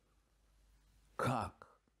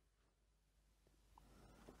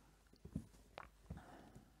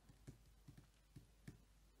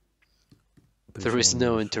 There is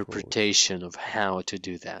no interpretation of how to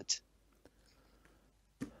do that.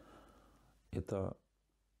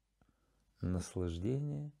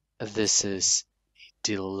 This is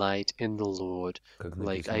delight in the Lord,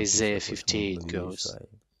 like Isaiah 58 goes.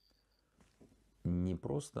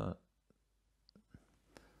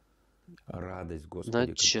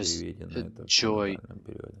 Not just a joy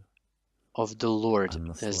of the Lord,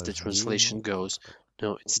 as the translation goes.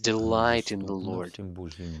 No, it's delight in the Lord.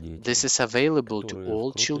 This is available to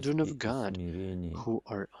all children of God who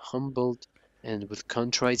are humbled and with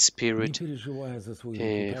contrite spirit,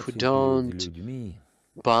 who don't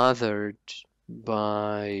bothered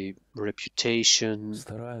by reputation,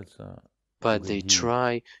 but they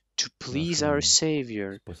try to please our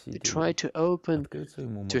Savior. They try to open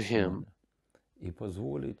to Him,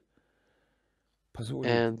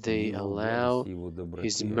 and they allow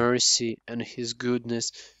His mercy and His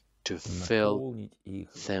goodness to fill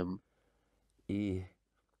them.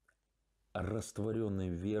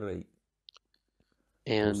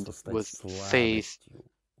 And with faith,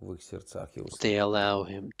 they allow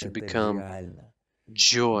Him to become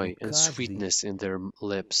joy and sweetness in their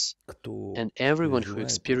lips. And everyone who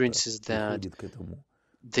experiences that,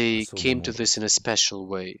 they came to this in a special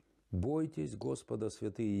way.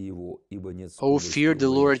 Oh, fear the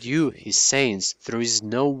Lord, you, His saints. There is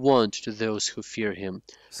no want to those who fear Him.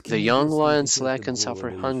 The young lions lack and suffer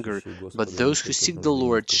hunger, but those who seek the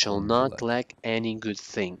Lord shall not lack any good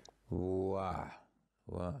thing.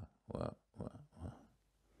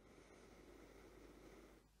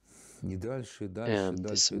 And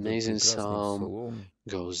this amazing psalm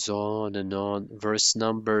goes on and on. Verse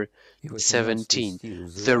number 17.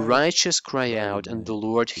 The righteous cry out, and the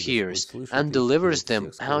Lord hears, and delivers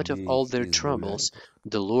them out of all their troubles.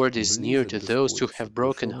 The Lord is near to those who have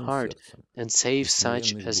broken heart, and saves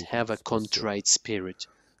such as have a contrite spirit.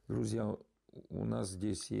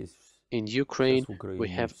 In Ukraine, we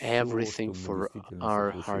have everything for our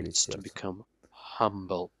hearts to become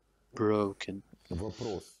humble, broken.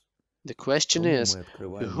 The question is, to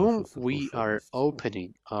whom we are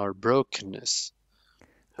opening our brokenness?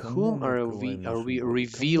 Whom are we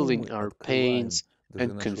revealing our pains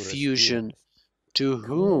and confusion? To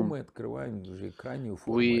whom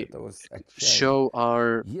we show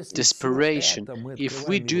our desperation? If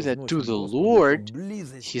we do that to the Lord,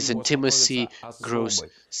 His intimacy grows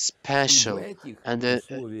special, and in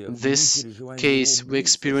this case we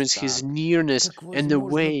experience His nearness in a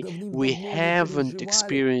way we haven't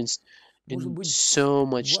experienced in so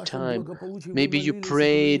much time. Maybe you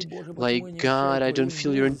prayed like, God, I don't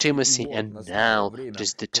feel your intimacy, and now it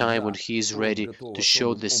is the time when He is ready to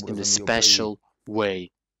show this in a special way.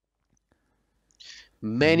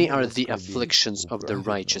 Many are the afflictions of the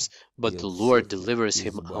righteous, but the Lord delivers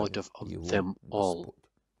him out of them all.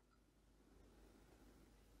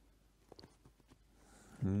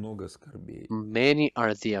 Many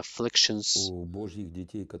are the afflictions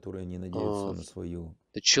of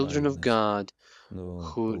the children of God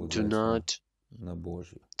who do not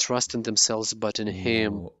trust in themselves but in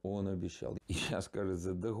Him.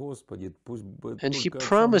 And He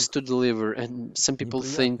promised to deliver, and some people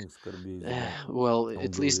think, well,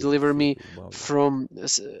 at least deliver me from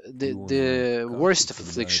the worst of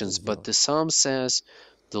afflictions, but the Psalm says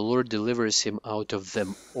the Lord delivers him out of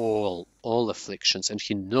them all afflictions, and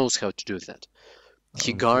He knows how to do that.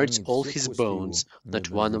 He guards all his bones, not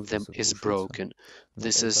one of them is broken.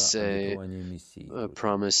 This is a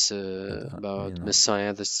promise about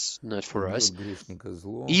Messiah that's not for us.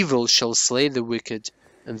 Evil shall slay the wicked,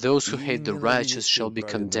 and those who hate the righteous shall be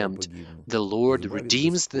condemned. The Lord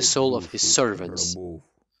redeems the soul of his servants,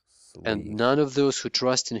 and none of those who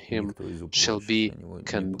trust in him shall be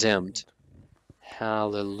condemned.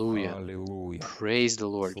 Hallelujah. Praise the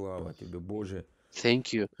Lord.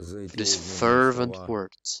 Thank you for these fervent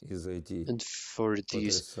words and for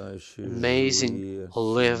these amazing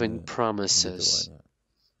living promises.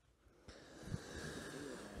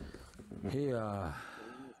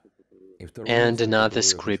 And another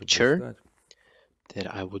scripture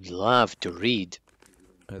that I would love to read,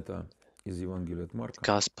 the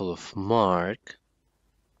Gospel of Mark,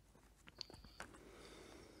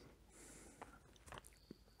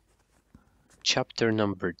 chapter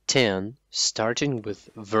number 10, starting with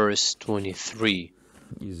verse 23.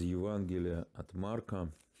 Из Евангелия от Марка,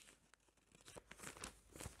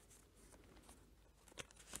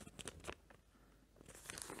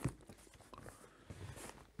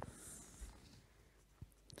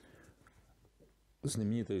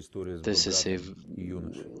 знаменитая история с богатым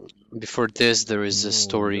юношей. Before this, there is a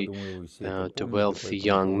story about a wealthy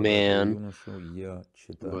young man,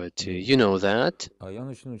 but you know that.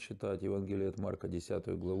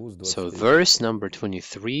 So verse number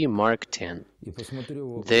 23, Mark 10.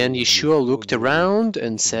 Then Yeshua looked around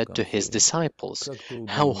and said to his disciples,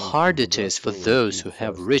 "How hard it is for those who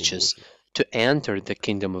have riches to enter the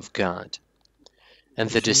kingdom of God." And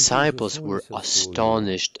the disciples were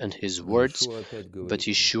astonished at his words, but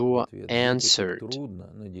Yeshua answered,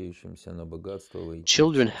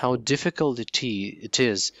 "Children, how difficult it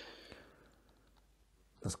is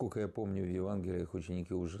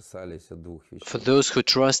for those who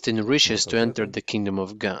trust in riches to enter the kingdom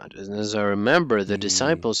of God." And as I remember, the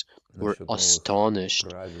disciples were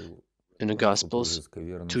astonished in the Gospels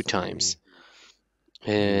 2 times.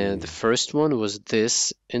 The first one was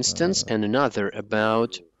this instance, and another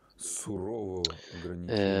about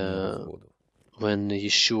when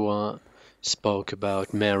Yeshua spoke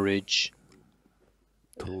about marriage,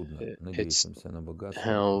 it's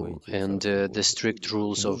how and the strict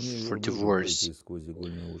rules for divorce.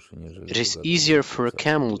 It is easier for a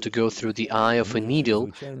camel to go through the eye of a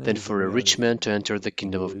needle than for a rich man to enter the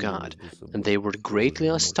kingdom of God. And they were greatly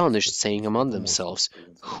astonished, saying among themselves,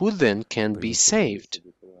 "Who then can be saved?"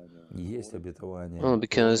 Well,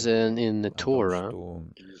 because in the Torah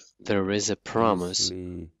there is a promise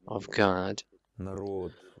of God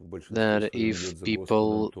that if the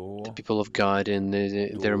people of God in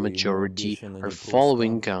their majority are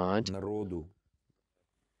following God,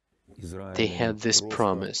 they have this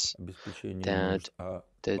promise that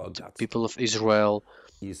the people of Israel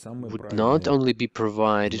would not only be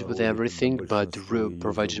provided with everything, but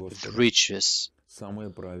provided with riches.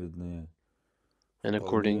 And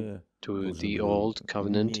according to the Old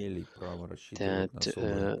Covenant,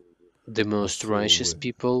 that the most righteous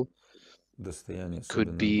people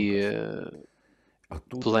could be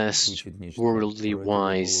blessed worldly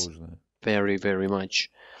wise very, very much.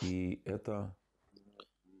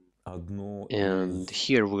 And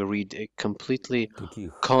here we read a completely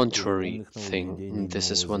contrary thing. And this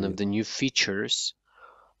is one of the new features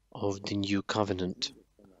of the new covenant.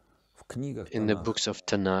 In the books of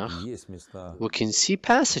Tanakh, we can see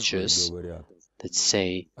passages that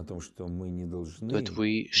say that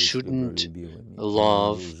we shouldn't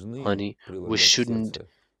love money, we shouldn't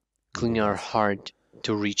cling our heart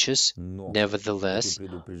to riches. Nevertheless,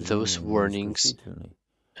 those warnings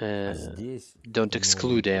don't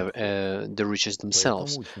exclude the riches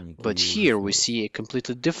themselves. But here we see a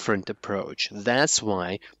completely different approach. That's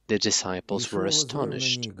why the disciples were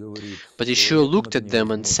astonished. But Yeshua looked at them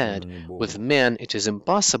and said, "With man it is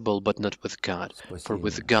impossible, but not with God. For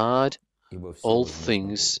with God all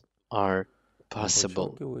things are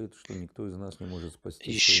possible."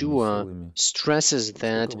 Yeshua stresses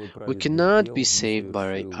that we cannot be saved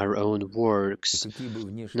by our own works,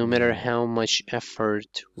 no matter how much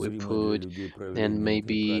effort we put, and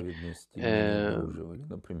maybe there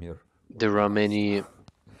are many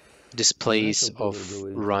displays of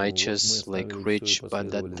righteous, like rich,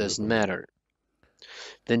 but that doesn't matter.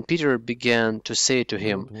 Then Peter began to say to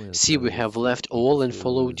him, "See, we have left all and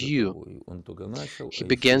followed you." He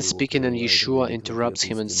began speaking, and Yeshua interrupts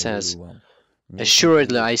him and says,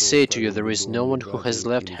 "Assuredly, I say to you, there is no one who has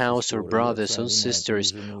left house or brothers or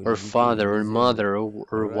sisters or father or mother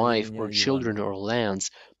or wife or children or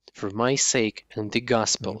lands for my sake and the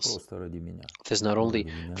Gospel's. It is not only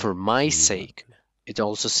for my sake, it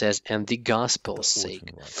also says, and the gospel's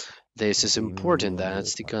sake. This is important.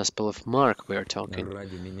 That's the Gospel of Mark we are talking.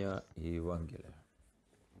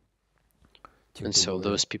 And so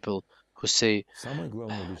those people who say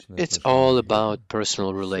it's all about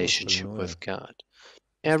personal relationship with God,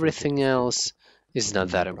 everything else is not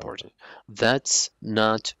that important. That's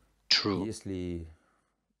not true.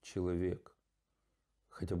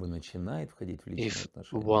 If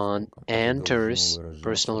one enters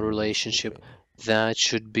personal relationship, that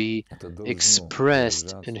should be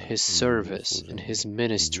expressed in his service, in his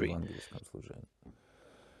ministry.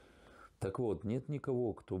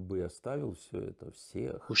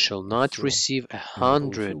 Who shall not receive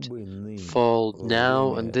 100-fold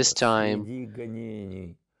now and this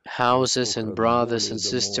time, houses and brothers and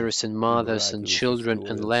sisters and mothers and children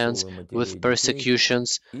and lands with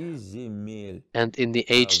persecutions, and in the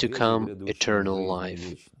age to come eternal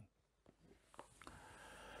life.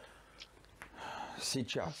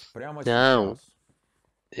 Now,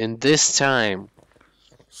 in this time,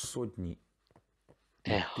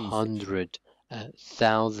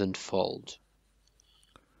 100,000-fold.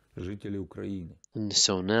 And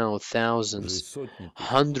so now thousands,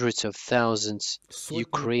 hundreds of thousands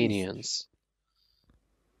Ukrainians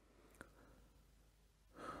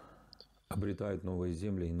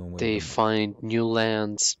they find new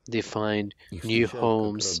lands, they find new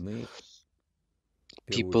homes.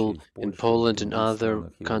 People in Poland and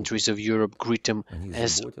other countries of Europe greet them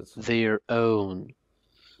as their own.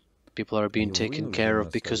 People are being taken care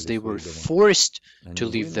of because they were forced to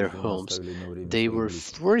leave their homes. They were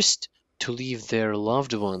forced to leave their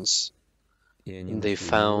loved ones. And they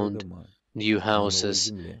found new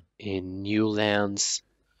houses in new lands,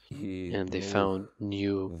 and they found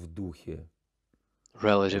new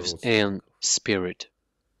relatives and spirit.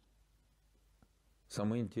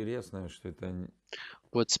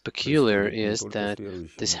 What's peculiar is that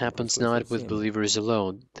this happens not with believers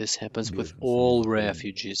alone. This happens with all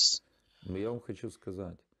refugees.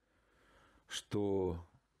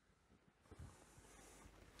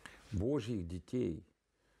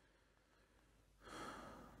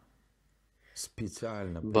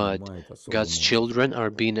 But God's children are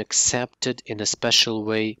being accepted in a special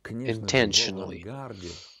way intentionally.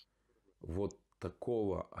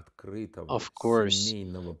 Of course,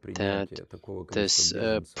 that this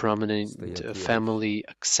prominent family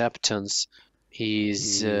acceptance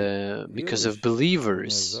is because of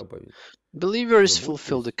believers. Believers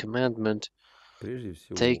fulfill the commandment,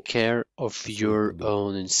 take care of your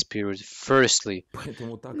own in spirit firstly.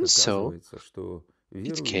 And so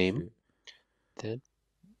it came that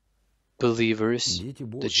believers,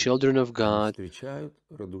 the children of God,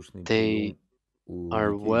 they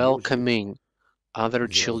are welcoming other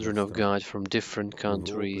children of God from different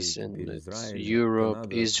countries, and it's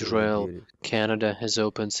Europe, Israel, Canada has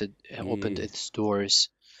opened its doors.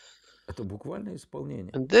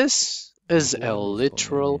 And this is a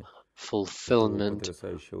literal fulfillment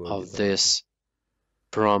of this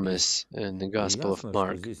promise in the Gospel of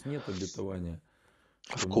Mark.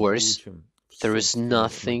 Of course, there is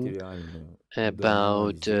nothing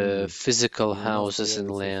about physical houses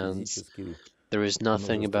and lands. There is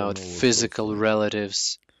nothing about physical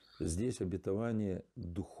relatives. The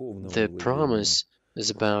promise is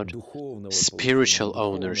about spiritual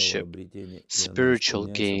ownership, spiritual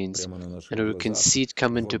gains, and we can see it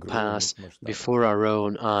coming to pass before our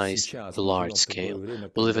own eyes, the large scale. We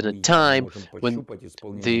live in a time when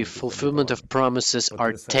the fulfillment of promises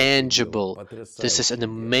are tangible. This is an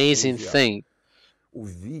amazing thing.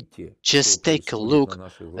 Just take a look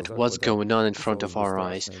at what's going on in front of our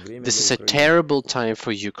eyes. This is a terrible time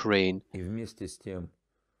for Ukraine.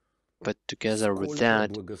 But together with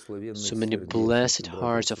that, so many blessed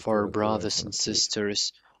hearts of our brothers and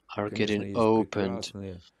sisters are getting opened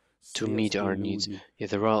to meet our needs. Yeah,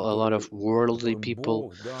 there are a lot of worldly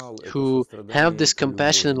people who have this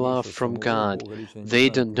compassion and love from God. They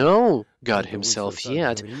don't know God Himself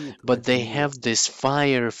yet, but they have this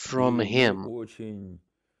fire from Him.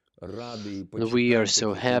 We are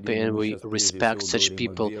so happy and we respect such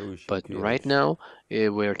people, but right now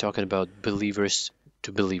we are talking about believers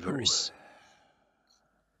to believers.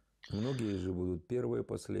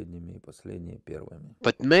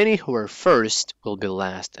 But many who are first will be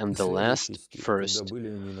last, and the last first.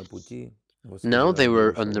 Now they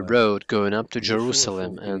were on the road going up to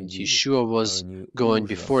Jerusalem, and Yeshua was going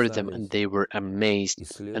before them, and they were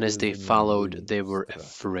amazed, and as they followed, they were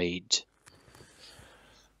afraid.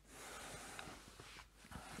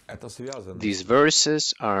 These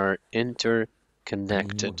verses are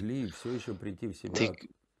interconnected.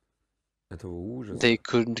 they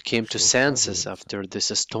couldn't came to senses after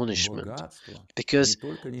this astonishment, because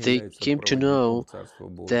they came to know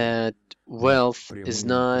that wealth is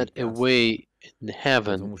not a way in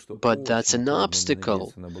heaven, but that's an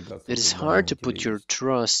obstacle. It is hard to put your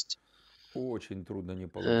trust,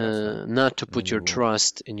 not to put your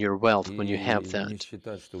trust in your wealth when you have that.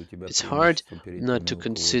 It's hard not to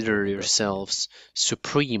consider yourselves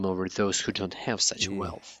supreme over those who don't have such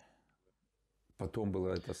wealth.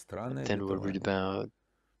 Then we read about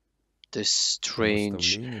this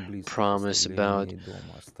strange promise about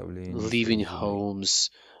leaving homes,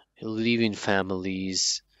 leaving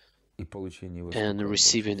families, and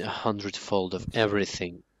receiving 100-fold of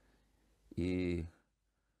everything.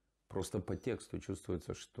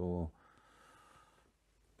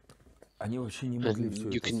 And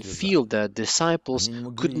you can feel that disciples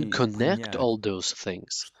couldn't connect all those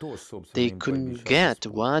things. They couldn't get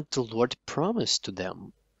what the Lord promised to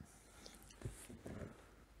them.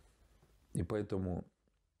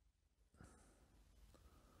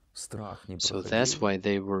 So that's why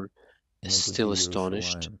they were still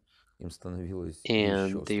astonished,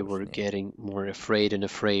 and they were getting more afraid and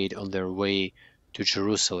afraid on their way to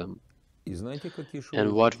Jerusalem.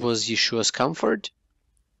 And what was Yeshua's comfort?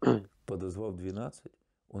 Then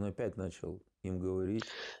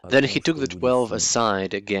he took the 12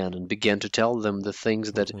 aside again and began to tell them the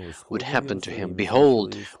things that would happen to him.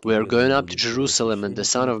 Behold, we are going up to Jerusalem, and the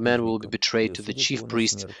Son of Man will be betrayed to the chief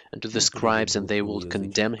priests and to the scribes, and they will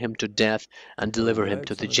condemn him to death and deliver him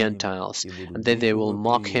to the Gentiles. And then they will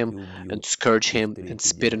mock him and scourge him and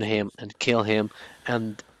spit on him and kill him,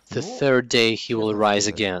 and the third day he will rise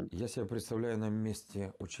again.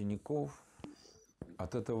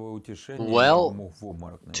 Well,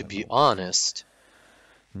 to be honest,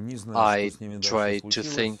 I tried to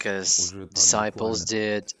think as disciples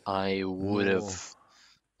did. I would have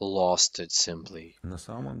lost it simply.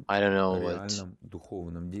 I don't know what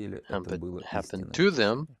happened to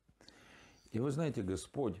them,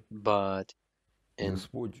 but in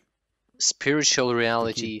spiritual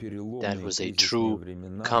reality, that was a true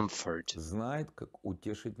comfort.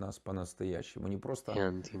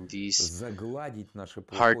 And in these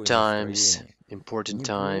hard times, important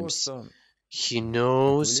times, He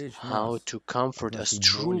knows how to comfort us,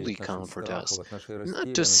 truly comfort us,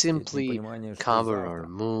 not to simply cover our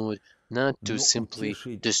mood, not to simply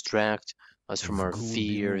distract us from our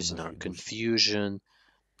fears and our confusion,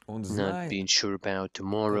 not being sure about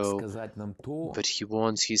tomorrow, but He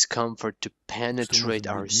wants His comfort to penetrate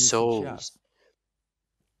our souls.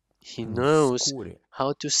 He knows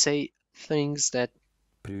how to say things that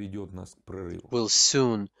will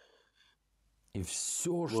soon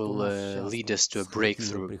lead us to a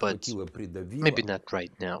breakthrough, but maybe not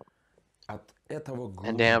right now.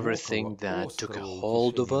 And everything that took a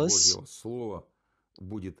hold of us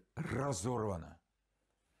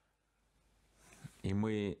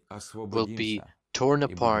will be torn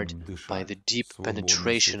apart by the deep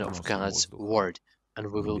penetration of God's Word,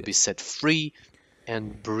 and we will be set free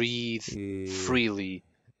and breathe freely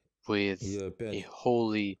with a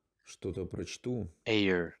holy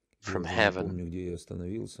air from heaven.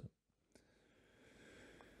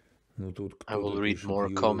 I will read more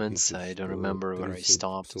comments. I don't remember where I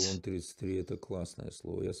stopped.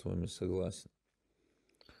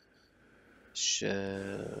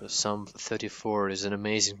 Psalm 34 is an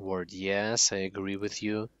amazing word. Yes, I agree with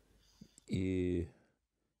you.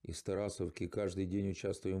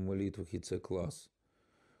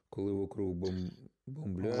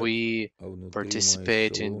 We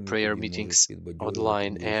participate in prayer meetings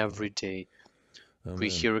online every day. We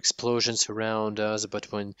hear explosions around us,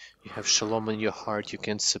 but when you have shalom in your heart, you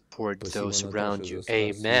can support those around you.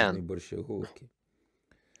 Amen.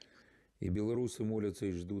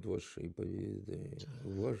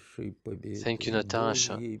 Thank you,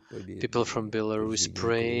 Natasha. People from Belarus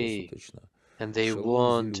pray, and they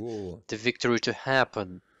want the victory to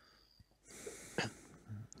happen.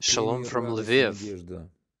 Shalom from Lviv.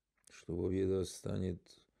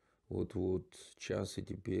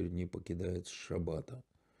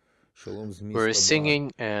 We're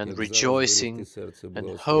singing and rejoicing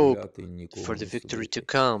and hope for the victory to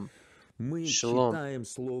come. Shalom.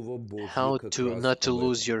 How to not to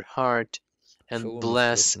lose your heart and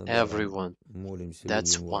bless everyone.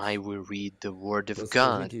 That's why we read the Word of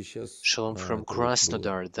God. Shalom from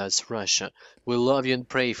Krasnodar, that's Russia. We love you and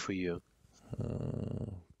pray for you.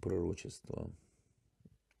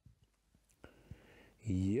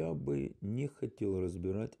 Я бы не хотел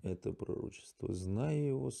разбирать это пророчество, зная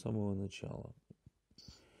его с самого начала.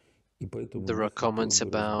 There are comments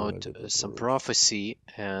about some prophecy,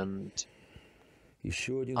 and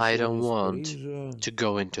I don't want to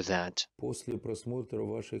go into that.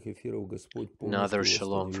 Another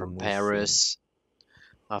shalom from Paris.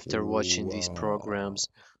 After watching these programs,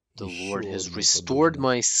 the Lord has restored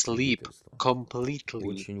my sleep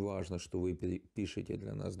completely.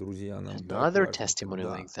 Another testimony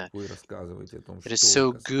like that. It is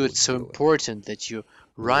so good, so important that you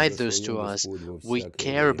write those to us. We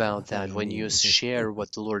care about that when you share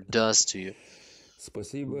what the Lord does to you.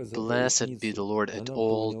 Blessed be the Lord at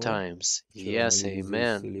all times. Yes,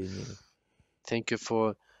 amen. Thank you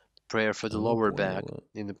for prayer for the lower back.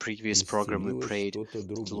 In the previous program, we prayed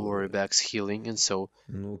the lower back's healing, and so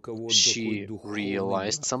she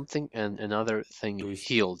realized something and another thing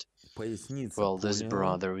healed. Well, this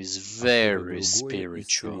brother is very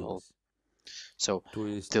spiritual. So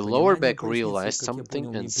the lower back realized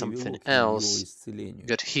something and something else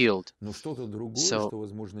got healed. So,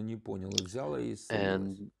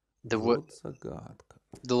 and the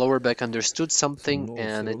lower back understood something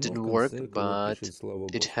and it didn't work, but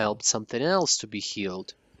it helped something else to be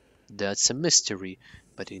healed. That's a mystery.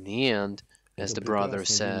 But in the end, as the brother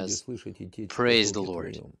says, praise the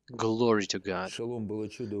Lord, glory to God.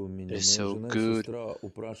 It is so good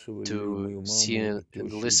to see and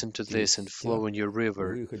listen to this and flow in your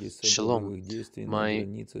river. Shalom. My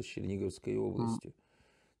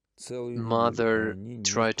mother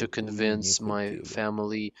tried to convince my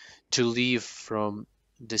family to leave from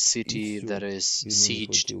the city that is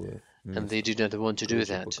sieged, and they did not want to do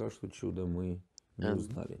that.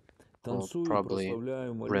 And I'll probably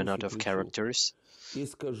ran out of characters in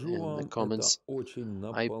the comments.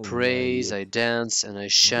 I praise, I dance, and I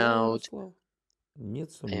shout,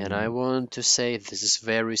 and I want to say this is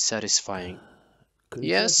very satisfying.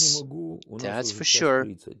 Yes, that's for sure.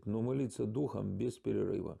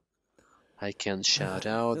 I can shout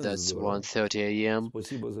out, that's 1:30 a.m.,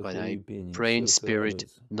 but I pray in spirit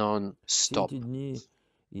non-stop.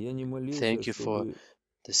 Thank you for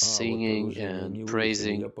the singing and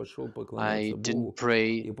praising. I didn't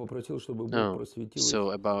pray, no,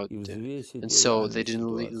 and so they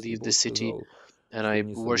didn't leave the city, and I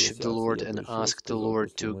worshiped the Lord and asked the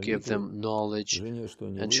Lord to give them knowledge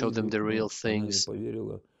and show them the real things.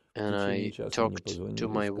 And I talked to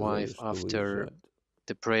my wife after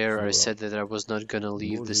the prayer. I said that I was not going to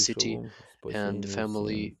leave the city, and the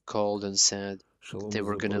family called and said they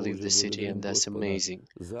were going to leave the city, and that's amazing.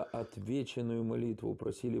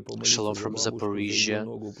 Shalom from Zaporizhia.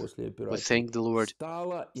 We thank the Lord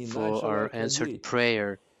for our answered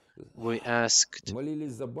prayer. We asked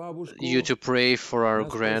you to pray for our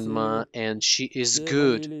grandma, and she is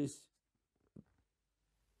good.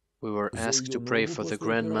 We were asked to pray for the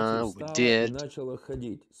grandma. We did,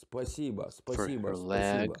 for her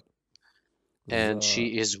leg, and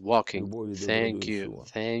she is walking. Thank you.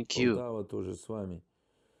 Thank you.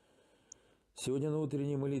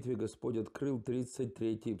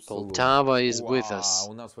 Poltava is with us.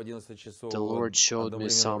 The Lord showed me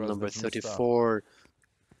Psalm number 34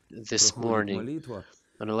 this morning.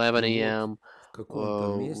 At 11 a.m.,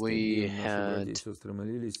 we had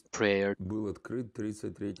prayer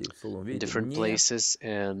in different places,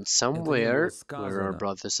 and somewhere where our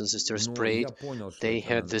brothers and sisters prayed, they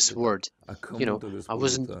had this word. You know, I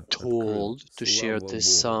wasn't told to share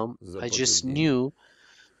this psalm. I just knew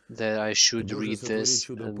that I should read this,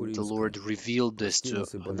 and the Lord revealed this to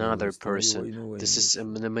another person. This is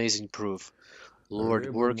an amazing proof.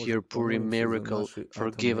 Lord, work your Purim miracle,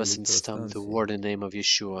 forgive us and stop the war in the name of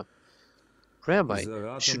Yeshua.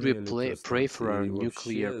 Rabbi, should we pray for our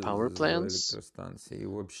nuclear power plants?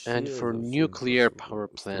 And for nuclear power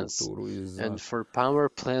plants, and for power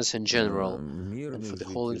plants in general, and for the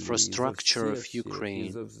whole infrastructure of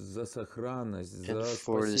Ukraine, and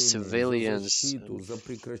for the civilians,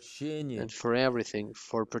 and for everything,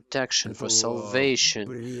 for protection, for salvation,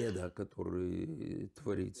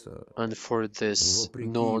 and for this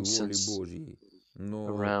nonsense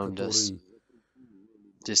around us,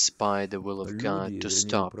 despite the will of God, to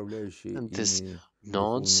stop. And this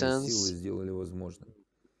nonsense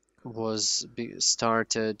was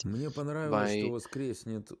started by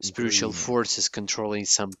spiritual forces controlling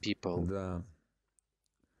some people.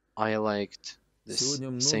 I liked this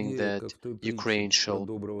saying that Ukraine shall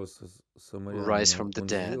rise from the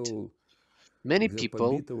dead. Many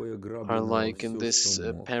people are like in this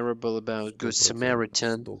parable about Good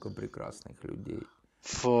Samaritan.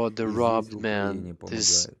 For the robbed man,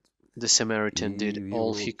 the Samaritan did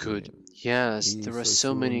all he could. Yes, there are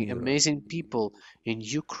so many amazing people in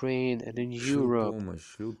Ukraine and in Europe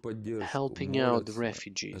helping out the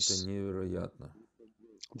refugees.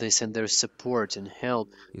 They send their support and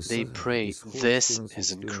help. They pray. This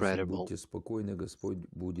is incredible.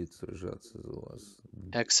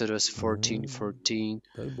 Exodus 14:14.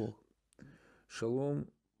 Дай Бог. Шалом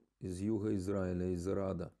из юга Израиля, из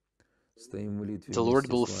Рада. Стоим в молитве The Lord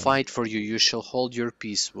вместе will с вами. fight for you. You shall hold your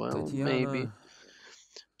peace. Well, maybe.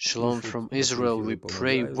 Shalom from Israel. We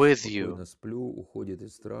pray with you. Спокойно сплю, уходит и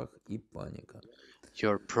страх, и паника.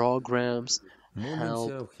 Your programs help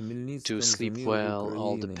Молимся в Хмельницком to за sleep мир well.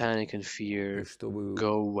 All the Украины, panic and и fear чтобы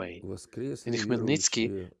go away. воскресли In Khmelnytsky,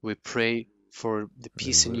 верующие, we pray for the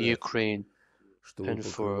peace in Ukraine чтобы and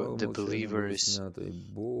for покрывало the молчания было believers снято, и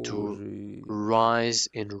to Божий, rise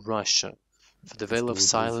in Russia, for the veil of чтобы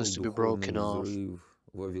silence to произошел be духовный broken off, взрыв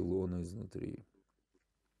Вавилона изнутри.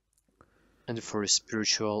 and for a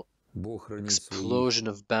spiritual Бог хранит своих explosion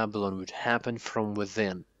of Babylon would happen from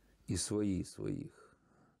within. и своих.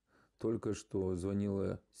 Только что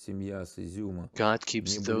звонила семья с Изюма. God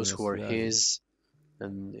keeps Они были those на who are связи His,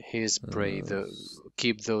 and His pray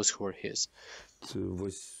keep those who are His.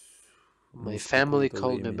 My family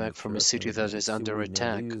called me back from a city that is under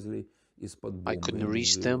attack. I couldn't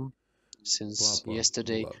reach them since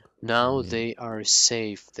yesterday. Now they are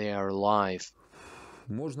safe, they are alive.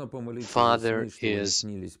 Father is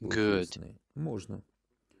good.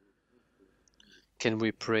 Can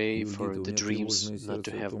we pray for the dreams not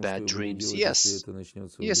to have bad dreams? Yes.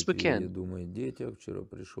 Yes, we can.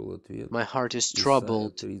 My heart is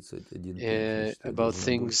troubled about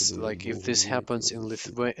things like if this happens in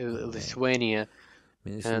Lithuania,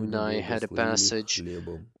 and I had a passage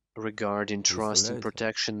regarding trust and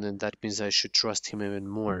protection, and that means I should trust Him even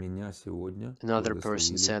more. Another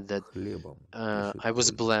person said that I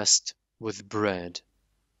was blessed with bread.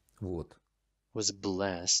 Was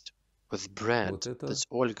blessed with bread. That's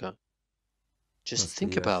Olga. Just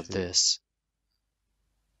think about this.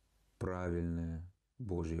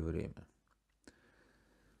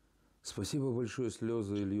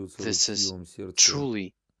 This is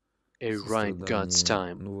truly a right God's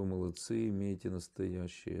time.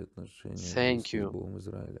 Thank you.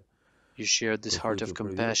 You shared this heart of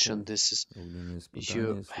compassion.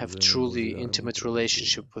 You have truly intimate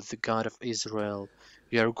relationship with the God of Israel.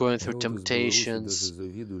 You are going through temptations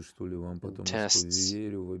and tests.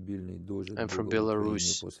 I'm from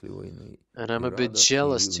Belarus, and I'm a bit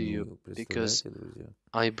jealous to you because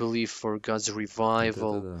I believe for God's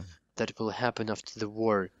revival that will happen after the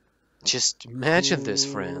war. Just imagine this,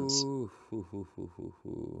 friends.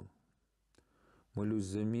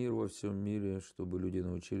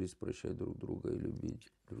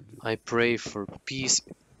 I pray for peace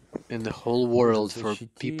in the whole world, for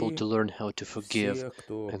people to learn how to forgive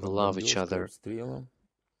and love each other.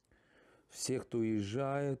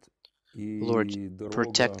 Lord,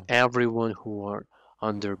 protect everyone who are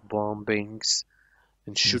under bombings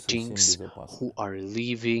and shootings, who are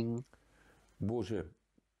leaving,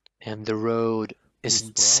 and the road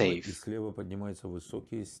isn't safe.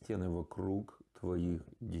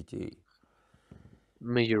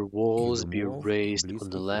 May your walls be raised on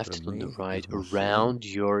the left and on the right around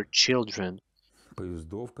your children,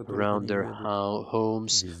 around their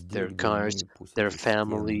homes, their cars, their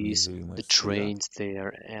families, the trains they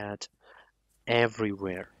are at,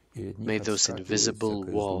 everywhere. May those invisible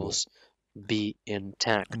walls be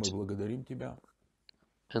intact,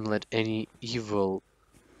 and let any evil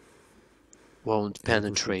won't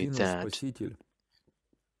penetrate that.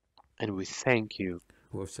 And we thank you.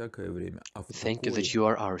 Thank you that you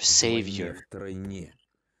are our Savior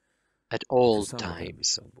at all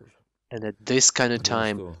times. And at this kind of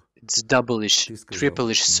time, it's double-ish,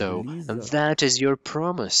 triple-ish so. And that is your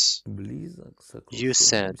promise. You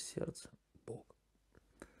said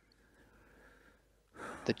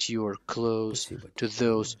that you are close to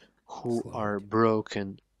those who are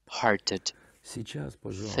broken-hearted.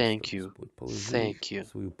 Thank you. Thank you.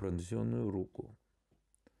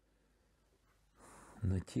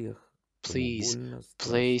 Please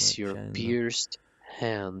place your pierced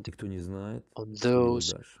hand on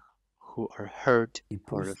those who are hurt,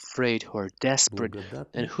 who are afraid, who are desperate,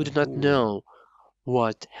 and who do not know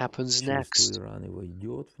what happens next.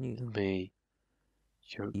 May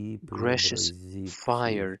your gracious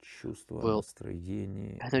fire will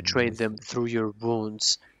penetrate them through your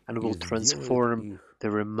wounds and will transform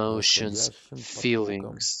their emotions,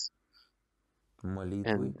 feelings,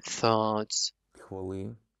 and thoughts,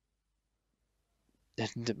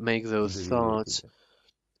 and make those thoughts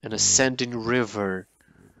an ascending river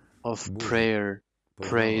of prayer,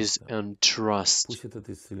 praise, and trust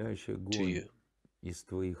to you.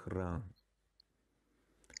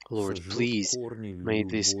 Lord, please, may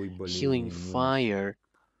this healing fire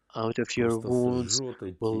Out of your просто wounds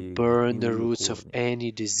сожжет will эти burn the гнилые roots of корни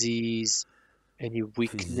any disease, any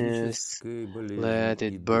weakness. физической болезни Let и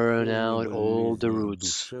it burn духовной out all the болезни, и roots.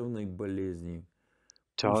 душевной болезни.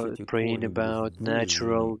 Пусть эти Praying корни будут about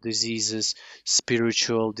natural выжжены, diseases,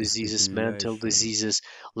 spiritual diseases, mental испепеляющим diseases.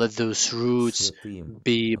 Let those roots святым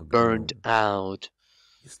be burned огнем out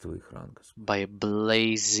из Твоих ран, Господь. by a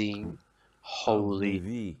blazing, holy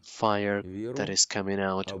Обнови fire that веру, is coming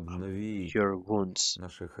out of обнови your wounds.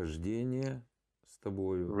 наше хождение с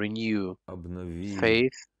Тобою, Renew обнови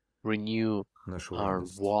faith, renew нашу our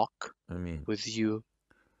радость. walk Аминь. with you,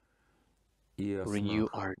 И о renew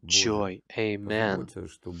снах our Божьих joy. Amen. позаботься,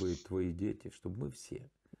 чтобы Твои дети, чтобы мы все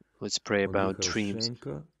Let's pray могли about dreams.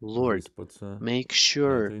 хорошенько Lord, выспаться make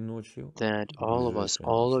sure этой ночью, that all of us, ближайшей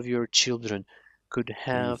all of ночью. your children, could И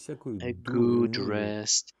have всякую a good дурную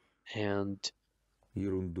rest and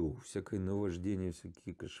ерунду, всякое наваждение,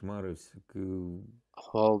 всякие кошмары, всякие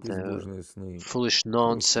all the безбожные сны foolish просто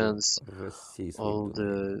nonsense, рассей своим all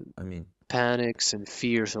дуновением. the Аминь. panics and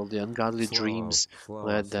fears, all the ungodly Слава, dreams, слава,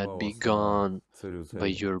 let that слава, be слава gone Царю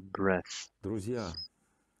by царей. your breath. Друзья,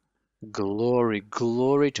 Glory,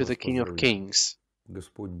 glory to вас the King of поздравляю. Kings.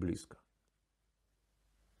 Господь близко.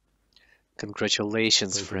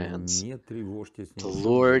 Congratulations, Поэтому friends. не тревожьтесь, The ничего,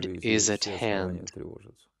 Lord даже если is есть at все основания hand.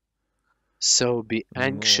 тревожиться. So be Но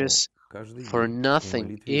anxious каждый for день в nothing,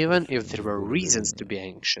 молитве и even if прошении there с were reasons to благодарением be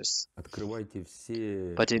anxious. открывайте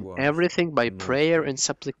все But in ваши everything by prayer and нужды,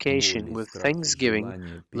 supplication боли, with страхи, thanksgiving,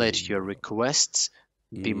 желания let перед your Богом. requests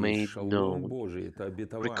be И made шалом known. Божий — это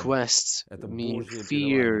обетование, Requests это mean Божье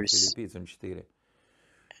обетование, fears, Филиппийцам 4. И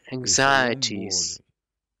шалом anxieties, Божий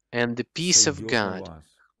and the peace of сойдет на God, вас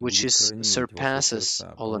и which будет is хранить ваши surpasses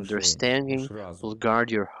сердца, all помышления, understanding, ваш разум, will guard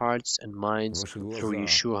your hearts and minds ваши through глаза,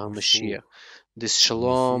 Yeshua ваш HaMashiach. слух This в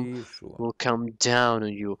shalom Мессии Иешуа, will come down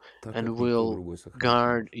on you так and как никто will другой сохранить не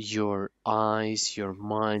guard может. your eyes, your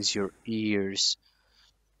minds, your ears.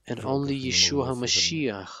 And Жалко, only что не могу Yeshua вас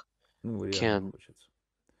всех обнять. HaMashiach Ну, реально can хочется.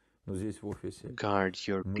 Но здесь в офисе guard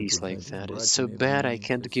your мы peace тут, like знаете, с that. It's so братьями bad I обнимаемся,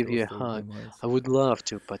 can't give you a сестры hug. обнимаются. I would love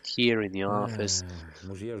to, but here in the office,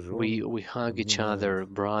 Мужья, we жены hug each обнимают. other,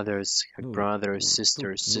 brothers, Ну, brothers, тут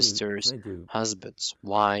sisters, мы, sisters, знаете, husbands,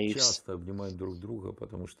 wives. часто обнимаем друг друга,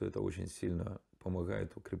 потому что это очень сильно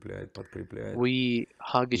помогает, укрепляет, подкрепляет. We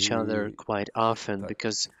hug each other И quite often так,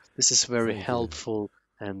 because this is very знаете, helpful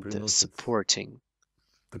and приносит supporting.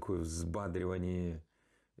 такое взбадривание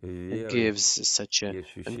It веры gives such и an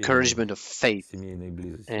ощущение encouragement of faith семейной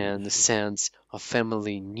близости and a Иешуа. sense of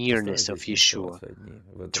family Не nearness of старайтесь не Yeshua. оставаться одни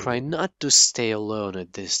в это Try время. not to stay alone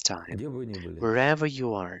at this time. Где бы вы ни были, Wherever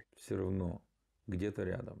you are, все равно где-то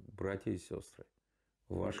рядом, братья и сестры,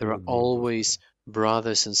 ваши there are родные в always Господе.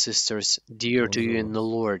 brothers and sisters dear Он to you за in the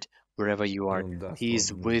вас, Lord, wherever you и are. Он даст He вам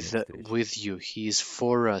is нужные встречи. with you. He is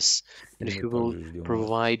for us, И and мы He will также ждем вас.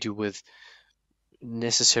 provide you with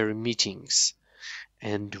necessary meetings.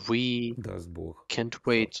 And we Даст Бог. can't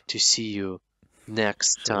wait to see you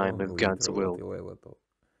next time Шалом, if God's will. Лейтравот и Лайлатов.